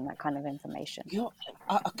definitely wasn't that kind of information.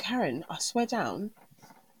 Karen, I swear down,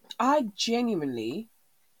 I genuinely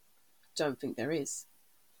don't think there is.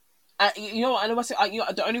 you know, and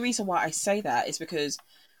the only reason why I say that is because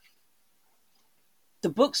the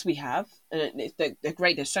books we have, and they're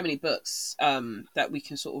great. There's so many books that we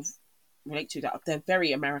can sort of relate to that they're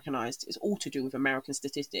very Americanized. It's all to do with American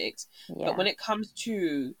statistics. Yeah. But when it comes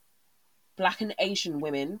to Black and Asian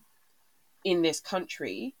women in this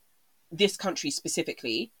country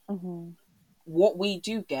specifically, what we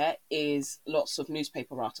do get is lots of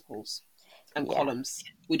newspaper articles and columns.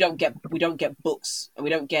 We don't get books, and we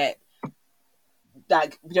don't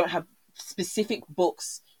have specific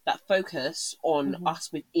books that focus on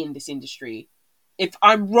us within this industry. If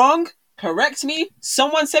I'm wrong, correct me.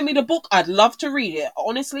 Someone send me the book. I'd love to read it,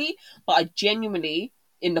 honestly. But I genuinely,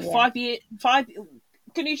 in the 5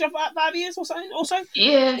 can you jump about 5 years or something? Also,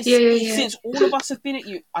 since all of us have been at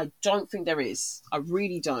you, I don't think there is. I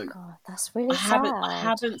really don't. God, that's really sad. I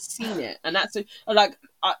haven't seen it, and that's like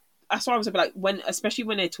that's why I was a bit like especially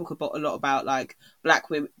when they talk about a lot about like black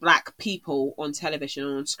people on television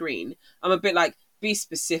and on screen. I'm a bit like, be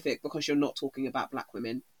specific, because you're not talking about black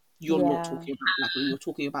women. You're not talking about black women. You're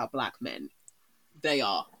talking about black men. They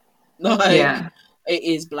are. Like, it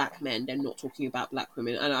is black men. They're not talking about black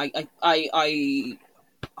women. And I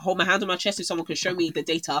hold my hand on my chest if someone can show me the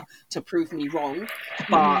data to prove me wrong.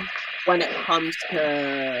 But when it comes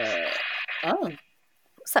to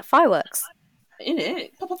what's that, fireworks? In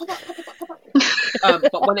it. But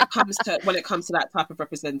when it comes to that type of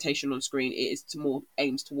representation on screen, it is more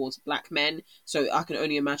aimed towards black men. So I can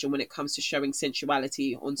only imagine when it comes to showing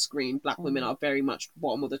sensuality on screen, black women are very much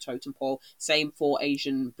bottom of the totem pole. Same for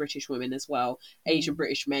Asian British women as well. Asian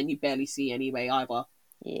British men you barely see anyway either.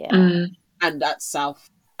 Yeah. And that's South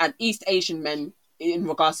and East Asian men in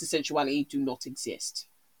regards to sensuality do not exist.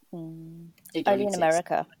 They don't Only exist. in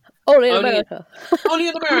America. Only in America. Only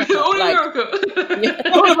in America. Only like, America.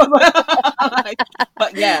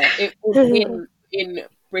 but yeah, in the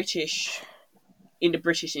British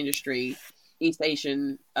industry, East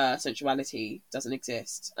Asian sensuality doesn't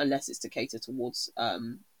exist unless it's to cater towards a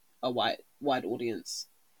wide audience.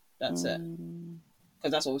 That's it.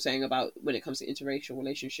 Because that's what we're saying about when it comes to interracial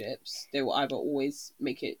relationships. They will either always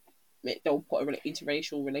they'll put an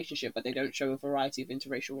interracial relationship, but they don't show a variety of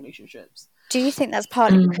interracial relationships. Do you think that's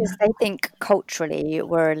partly because they think culturally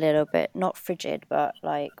we're a little bit, not frigid, but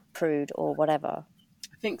like prude or whatever?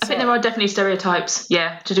 I think there are definitely stereotypes,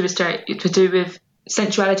 to do with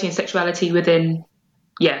sensuality and sexuality within.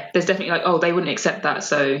 Yeah, there's definitely like, they wouldn't accept that,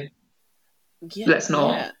 so let's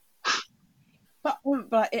not. Yeah. But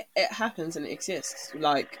it happens and it exists.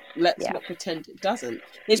 Like, let's not pretend it doesn't.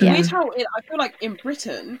 It's weird how I feel like in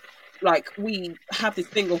Britain, like, we have this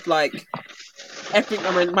thing of like ethnic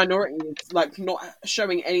minorities like not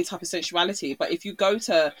showing any type of sensuality. But if you go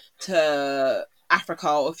to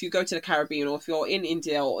Africa, or if you go to the Caribbean, or if you're in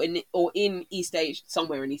India or in East Asia,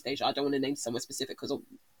 somewhere in East Asia, I don't want to name somewhere specific because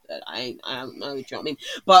I don't know, do you know what I mean?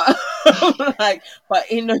 But but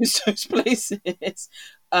in those places,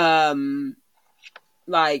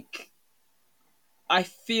 like, I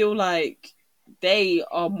feel like they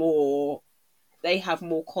have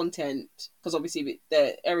more content, because obviously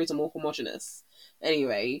the areas are more homogenous.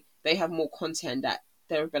 Anyway, they have more content that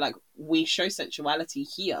they're like, we show sensuality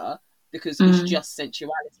here because it's just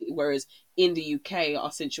sensuality. Whereas in the UK,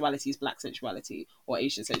 our sensuality is black sensuality or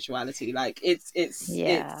Asian sensuality. Like, it's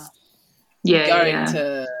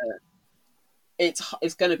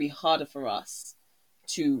going to be harder for us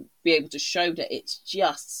to be able to show that it's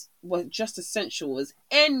just as sensual as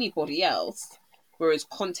anybody else, whereas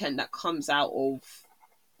content that comes out of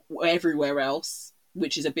everywhere else,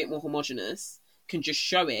 which is a bit more homogenous, can just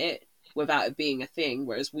show it without it being a thing,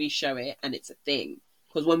 whereas we show it and it's a thing.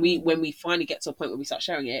 Because when we finally get to a point where we start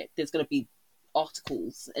showing it, there's going to be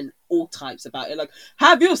articles and all types about it, like,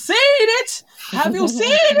 have you seen it? Have you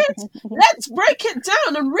seen it? Let's break it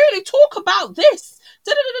down and really talk about this.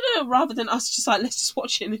 Rather than us just like, let's just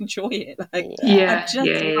watch it and enjoy it. Like, I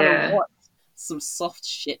just watch some soft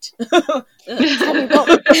shit. Tell me,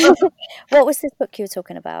 what was this book you were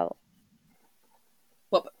talking about?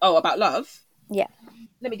 What? Oh, about love? Yeah.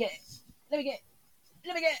 Let me get it.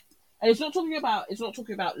 And it's not talking about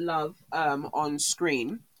love on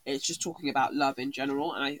screen. It's just talking about love in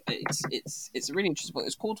general, and it's a really interesting book.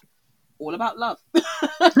 It's called All About Love. That's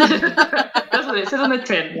what it says on the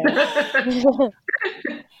tin.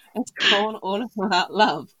 It's called All About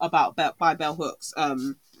Love by Bell Hooks.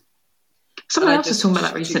 Someone else was talking about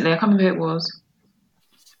that recently. I can't remember who it was.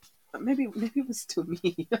 Maybe it was still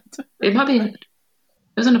me. It might be. It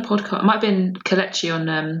was on a podcast. It might have been Kalechi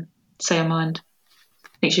on Say Your Mind. I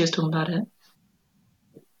think she was talking about it.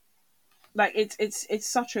 like it's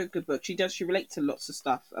such a good book. She relates to lots of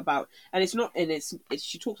stuff about, and it's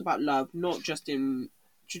she talks about love, not just in,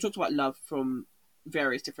 she talks about love from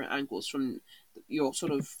various different angles, from your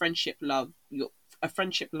sort of friendship love, a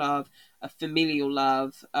friendship love, a familial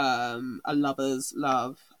love, a lover's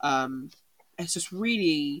love. It's just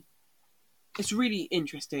really, it's really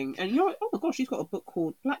interesting. And oh my gosh, she's got a book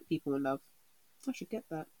called Black People in Love. I should get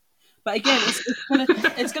that. But again,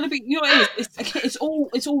 it's gonna be, you know what it is.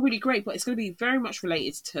 It's all really great, but it's gonna be very much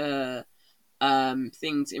related to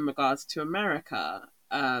things in regards to America.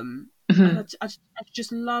 And I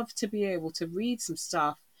just love to be able to read some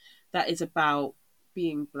stuff that is about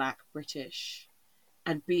being Black British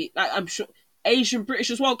and be like, I'm sure Asian British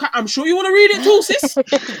as well. I'm sure you want to read it too, sis.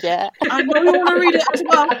 Yeah, I know you want to read it as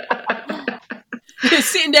well. You're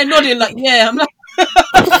sitting there nodding like, yeah. I'm like,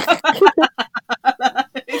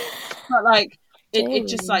 but like it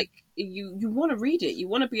just like you want to read it. You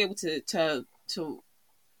want to be able to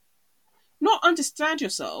not understand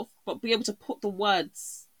yourself, but be able to put the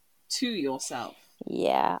words to yourself.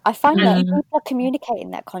 yeah. I find that people are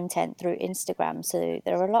communicating that content through Instagram, so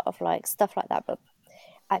there are a lot of like stuff like that, but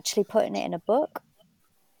actually putting it in a book,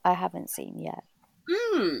 I haven't seen yet.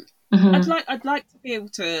 I'd like to be able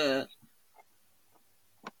to.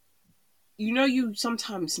 You know, you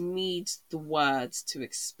sometimes need the words to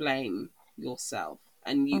explain yourself,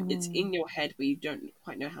 and it's in your head, but you don't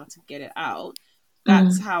quite know how to get it out.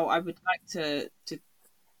 That's how I would like to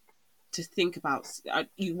think about.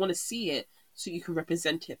 You want to see it so you can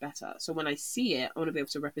represent it better. So when I see it, I want to be able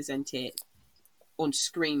to represent it on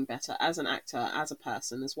screen better as an actor, as a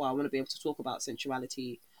person as well. I want to be able to talk about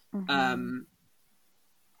sensuality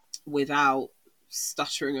without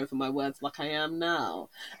stuttering over my words like I am now.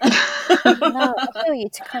 No, I feel you,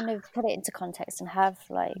 to kind of put it into context and have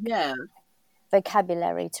like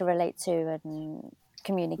vocabulary to relate to and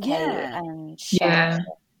communicate and share.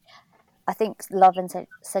 I think love and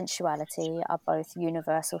sensuality are both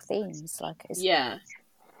universal themes. Like,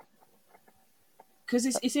 because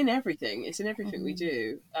it's in everything. It's in everything we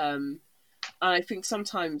do. And I think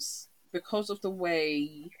sometimes because of the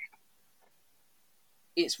way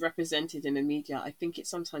it's represented in the media, I think it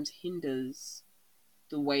sometimes hinders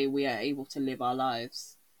the way we are able to live our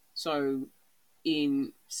lives. So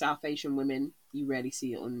in South Asian women, you rarely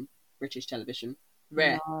see it on British television.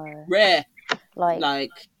 Rare. Like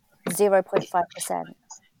 0.5%.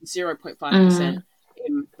 0.5%.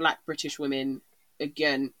 In Black British women,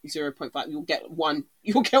 again, 0.5. You'll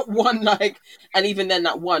get one like, and even then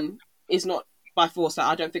that one is not by force. That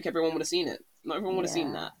I don't think everyone would have seen it. Not everyone would have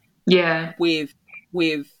seen that. Yeah.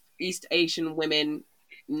 With East Asian women,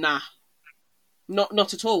 nah.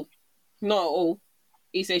 Not at all. Not at all.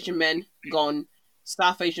 East Asian men, gone.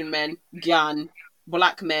 South Asian men, gone.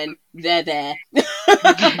 Black men, they're there.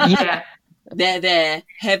 Yeah. They're there.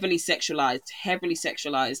 Heavily sexualized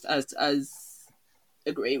as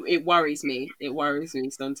it worries me. It worries me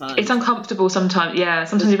sometimes. It's uncomfortable sometimes. Yeah.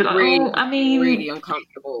 Sometimes you'll be like, really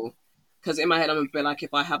uncomfortable. Because in my head, I'm a bit like,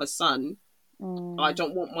 if I have a son, I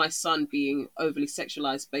don't want my son being overly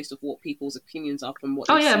sexualized based off what people's opinions are from what.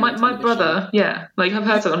 Oh yeah, my brother. Yeah, like I've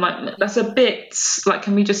heard something like that's a bit like.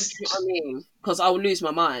 Can we just? You know what I mean? Because I will lose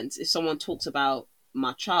my mind if someone talks about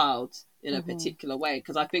my child in a particular way.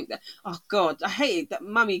 Because I think that, oh God, I hate that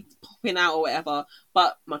mummy popping out or whatever.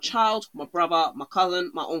 But my child, my brother, my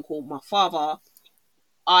cousin, my uncle, my father,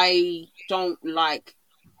 I don't like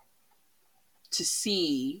to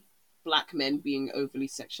see Black men being overly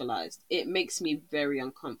sexualized. It makes me very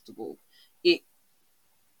uncomfortable.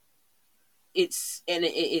 It's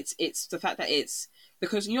the fact that it's,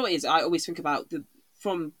 because you know what it is, I always think about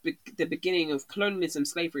from the beginning of colonialism,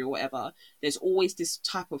 slavery or whatever, there's always this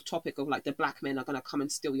type of topic of like the Black men are going to come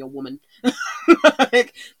and steal your woman.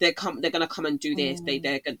 Like they're going to come and do this. They're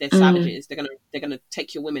savages. They're going to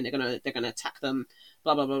take your women. They're going to attack them,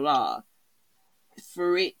 blah blah blah blah.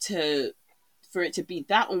 For it to be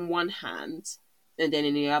that on one hand, and then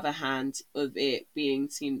in the other hand of it being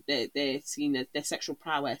seen, they're seen that their sexual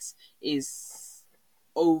prowess is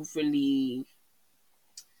overly,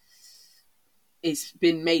 it's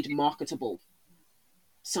been made marketable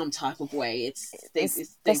some type of way. They're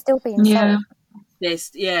still being sold.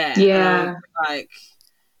 Like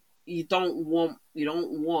you don't want.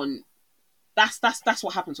 That's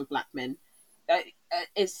what happens with Black men.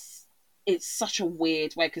 It's such a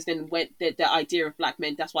weird way, because then when the idea of Black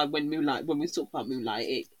men, that's why when we talk about Moonlight,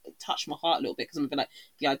 it touched my heart a little bit, because I'm like,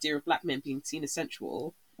 the idea of Black men being seen as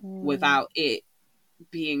sensual without it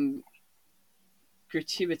being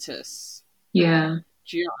gratuitous. Yeah.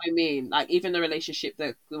 Do you know what I mean? Like even the relationship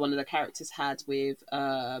that one of the characters had with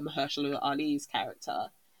Mahershala Ali's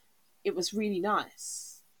character, it was really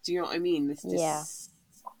nice. Do you know what I mean? Yeah. This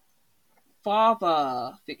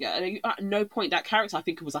father figure, and at no point that character, I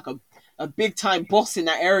think it was like a big time boss in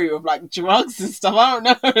that area of like drugs and stuff. I don't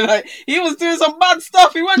know. Like he was doing some bad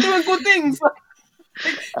stuff. He wasn't doing good things. Like,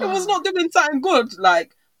 it was not doing something good.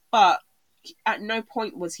 Like, but at no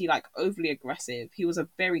point was he like overly aggressive. He was a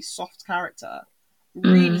very soft character,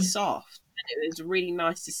 really soft, and it was really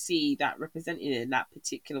nice to see that represented in that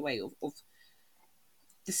particular way of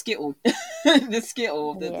the skittle, the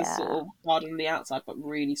skittle, the sort of hard on the outside but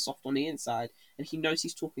really soft on the inside. And he knows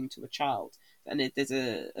he's talking to a child, and there's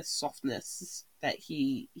a softness that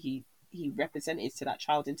he represented to that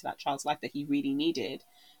child, into that child's life, that he really needed.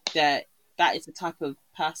 That is the type of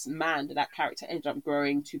man that character ended up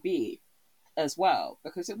growing to be as well,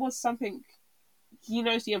 because it was something, he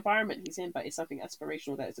knows the environment he's in, but it's something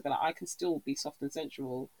aspirational that it's like, I can still be soft and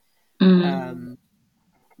sensual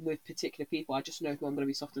with particular people. I just know who I'm going to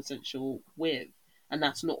be soft and sensual with, and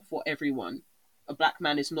that's not for everyone. A black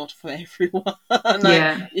man is not for everyone.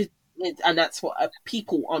 And that's what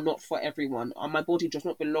people are not for everyone. My body does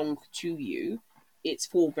not belong to you. It's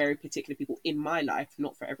for very particular people in my life,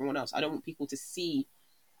 not for everyone else. I don't want people to see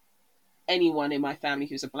anyone in my family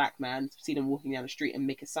who's a black man, see them walking down the street and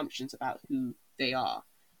make assumptions about who they are.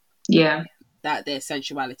 Yeah. That their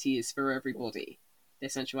sensuality is for everybody. Their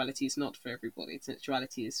sensuality is not for everybody.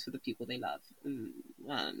 Sensuality is for the people they love.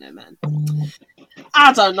 I don't know, man.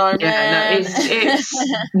 I don't know, man.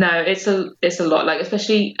 It's a lot. Like,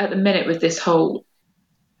 especially at the minute with this whole,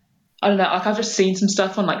 I don't know, like I've just seen some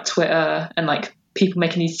stuff on like Twitter and like people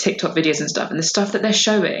making these TikTok videos and stuff, and the stuff that they're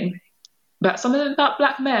showing, but some of them about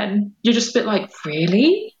black men, you're just a bit like,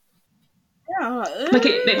 really? Yeah. Like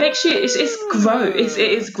it makes you, it's gross.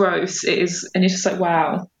 It is gross. It is, and it's just like,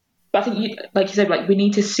 wow. But I think, like you said, like we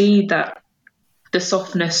need to see that the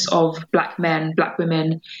softness of black men, black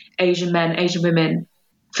women, Asian men, Asian women,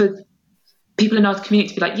 for people in our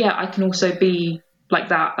community to be like, yeah, I can also be like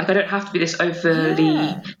that. Like I don't have to be this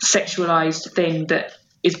overly sexualized thing that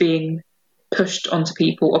is being pushed onto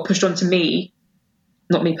people or pushed onto me.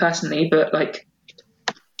 Not me personally, but like,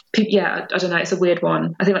 I don't know. It's a weird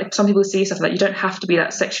one. I think like some people see stuff like, you don't have to be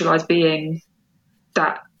that sexualized being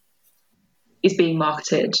that is being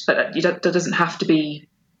marketed, but that doesn't have to be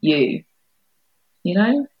you. You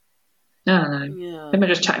know? I don't know. Yeah. Maybe I'm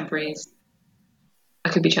just chatting breeze. I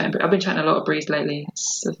could be chatting. I've been chatting a lot of breeze lately.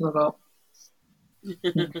 It's a lot.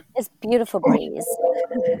 It's beautiful breeze.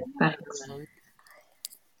 Thanks.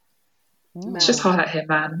 It's just hard out here,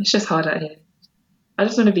 man. It's just hard out here. I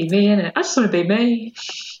just want to be me, innit? I just want to be me.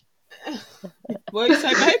 What you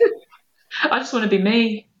say, babe? I just want to be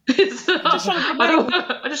me. I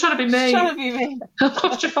just want to be me. Trying to be me. I'm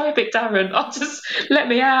claustrophobic, Darren. Just let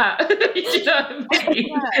me out. You know what I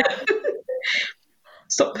mean?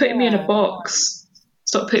 Stop putting me in a box.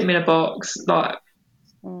 Stop putting me in a box. Like,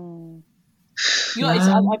 you know,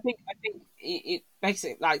 I think it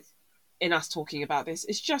basically, like, in us talking about this,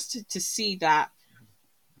 it's just to see that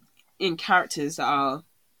in characters that are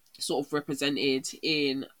sort of represented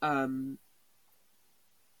in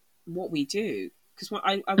what we do. Because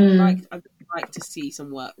I would like to see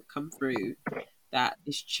some work come through that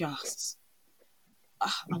is just.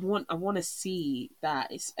 I want to see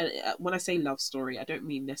that. It's when I say love story, I don't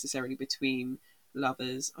mean necessarily between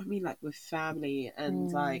lovers. I mean like with family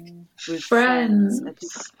and like with friends and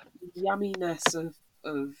just the yumminess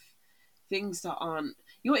of things that aren't.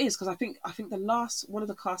 You know what it is? Because I think the last one of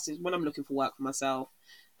the castings, when I'm looking for work for myself,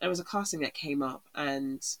 there was a casting that came up,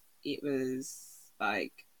 and it was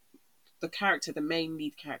like the main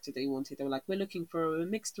lead character they wanted. They were like, we're looking for a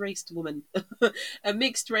mixed race woman, a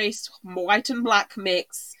mixed race white and black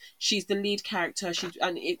mix. She's the lead character.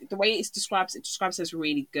 The way it describes her as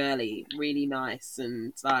really girly, really nice,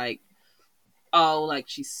 and like, oh, like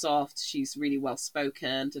she's soft, she's really well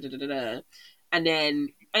spoken, and then.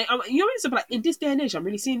 You know, it's like in this day and age, I'm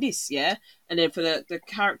really seeing this, yeah. And then for the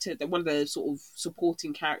character, one of the sort of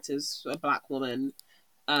supporting characters, a black woman,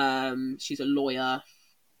 she's a lawyer,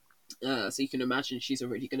 so you can imagine she's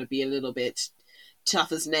already going to be a little bit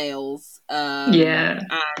tough as nails.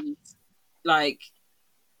 And like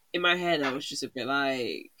in my head, I was just a bit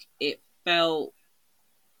like, it felt.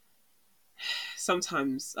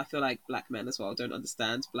 Sometimes I feel like black men as well don't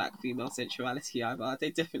understand black female sensuality either.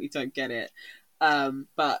 They definitely don't get it.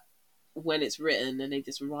 But when it's written and they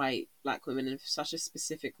just write black women in such a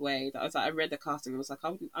specific way, that I was like, I read the casting and was like,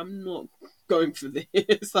 I'm not going for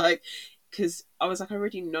this. Like, because I was like, I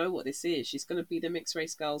already know what this is. She's going to be the mixed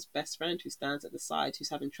race girl's best friend who stands at the side, who's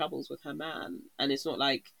having troubles with her man. And it's not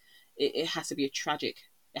like, it has to be tragic.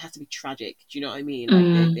 It has to be tragic. Do you know what I mean?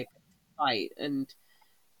 Like, they fight. And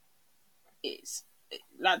it's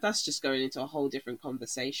that's just going into a whole different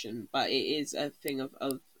conversation. But it is a thing of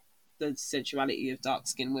the sensuality of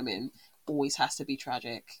dark-skinned women always has to be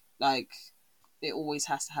tragic. Like, it always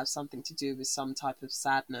has to have something to do with some type of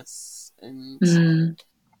sadness. And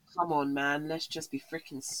come on, man, let's just be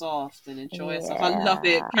freaking soft and enjoy ourselves. I love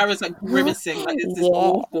it. Kara's like grimacing, like this is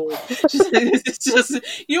awful. It's just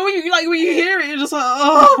you like when you hear it, you're just like,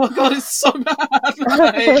 oh my god, it's so bad.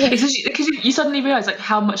 Like, because you suddenly realise like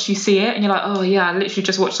how much you see it, and you're like, oh yeah, I literally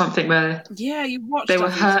just watched something where you watched they were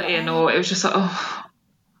hurting, or it was just like, oh.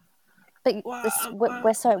 But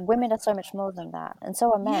women are so much more than that, and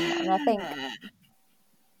so are men. And I think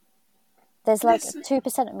there's like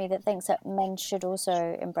 2% of me that thinks that men should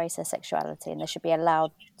also embrace their sexuality, and they should be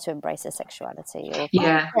allowed to embrace their sexuality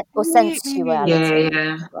or sensuality.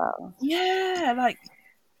 As well. Yeah, like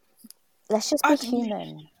let's just be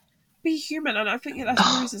human. Be human, and I think that's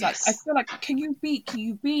the reason. Like, I feel like can you be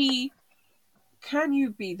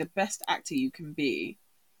the best actor you can be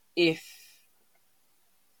if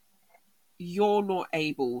you're not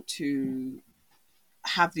able to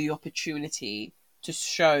have the opportunity to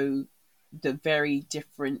show the very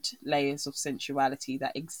different layers of sensuality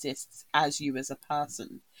that exists as you as a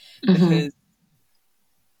person? Because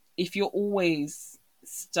if you're always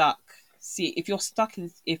stuck,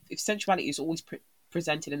 if sensuality is always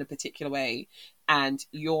presented in a particular way, and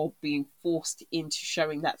you're being forced into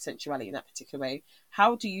showing that sensuality in that particular way,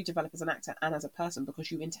 how do you develop as an actor and as a person? Because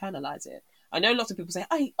you internalize it. I know lots of people say,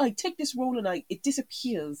 I take this role and it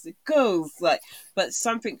disappears, it goes, like, but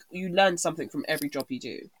you learn something from every job you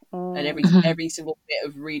do, and every single bit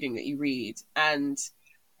of reading that you read, and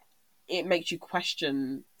it makes you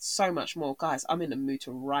question so much more. Guys, I'm in the mood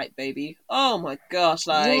to write, baby. Oh my gosh,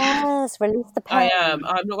 like, yes, release the pen. I am.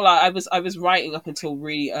 I'm not gonna lie. I was writing up until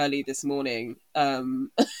really early this morning.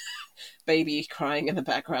 Baby crying in the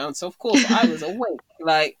background, so of course I was awake.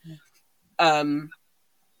 Like,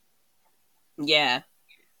 yeah.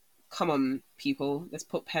 Come on, people. Let's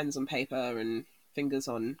put pens on paper and fingers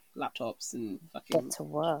on laptops and fucking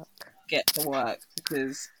get to work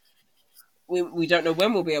because we don't know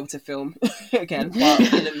when we'll be able to film again.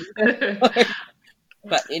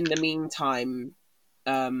 But in the meantime,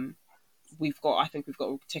 we've got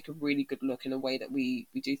to take a really good look in the way that we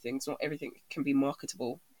do things. Not everything can be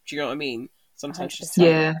marketable. Do you know what I mean? Sometimes just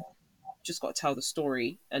got to tell the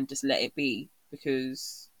story and just let it be,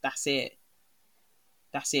 because that's it.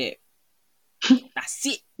 That's it. That's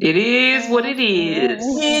it. It is what it is.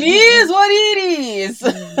 It is what it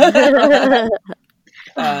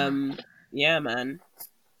is. Yeah, man.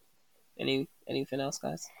 Anything else,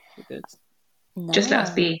 guys? We're good. No. Just let us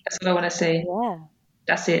be. That's what I want to say. Yeah.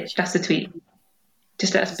 That's it. That's the tweet.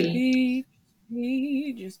 Just let us be.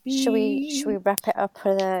 Just be. Should we wrap it up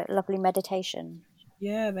with a lovely meditation?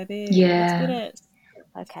 Yeah, baby. Yeah. Let's get it.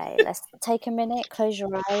 Okay, let's take a minute, close your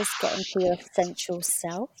eyes, get into your sensual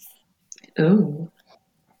self. Ooh.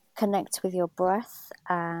 Connect with your breath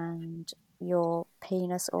and your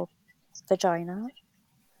penis or vagina.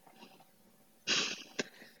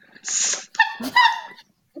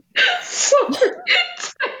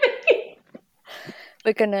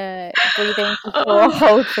 We're going to breathe in for 4,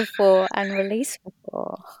 hold for 4, and release for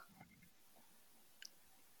 4.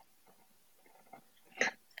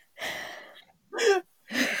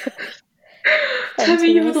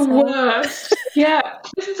 Temmie, you're the worst. Yeah,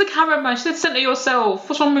 listen to Karen, man. She said center yourself.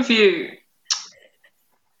 What's wrong with you?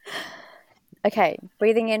 Okay,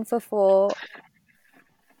 breathing in for 4,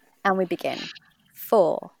 and we begin.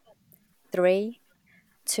 4, 3,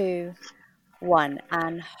 2, 1,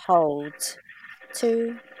 and hold.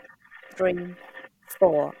 2, 3,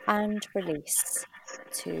 4, and release.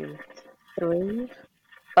 2, 3,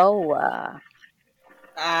 4.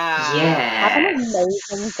 Yeah. Have an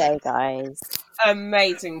amazing day, guys.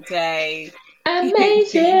 Amazing day.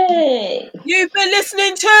 Amazing. You've been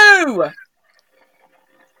listening to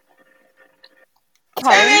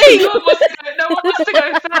Temmie! No one wants to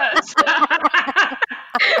go first.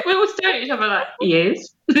 We all stare at each other like,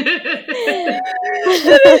 yes.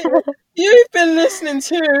 You've been listening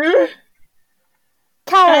to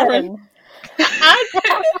Karen. And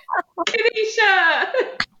Kanisha.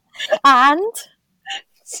 And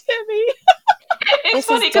Temmie. It's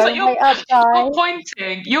funny because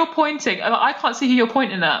you're pointing, and I can't see who you're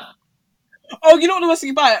pointing at. Oh, you know what the worst thing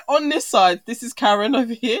about it? On this side, this is Karen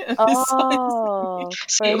over here, and this side is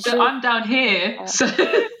See, I'm down here. So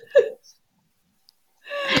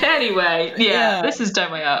anyway, this is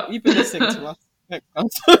Don't Wait Up. You've been listening to us.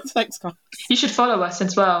 Thanks, guys. You should follow us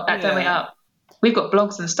as well at Don't Wait Up. We've got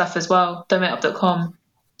blogs and stuff as well, don'twaiteup.com.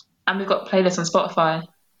 And we've got playlists on Spotify,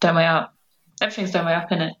 Don't Wait Up. Everything's Don't Wait Up,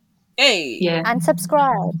 innit? Hey. Yeah. And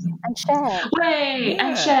subscribe and share. Way Yeah.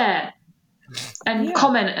 and share. And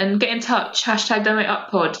comment and get in touch.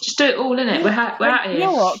 #Don'tWakeUpPod. Just do it all, innit? We're out here. You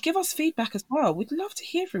know what? Give us feedback as well. We'd love to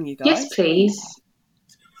hear from you guys. Yes, please.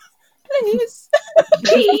 Please.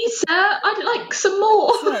 Please, I'd like some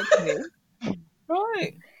more. Exactly.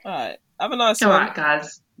 Right. All right. Have a nice All one. right,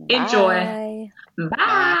 guys. Enjoy. Bye.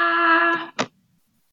 Bye.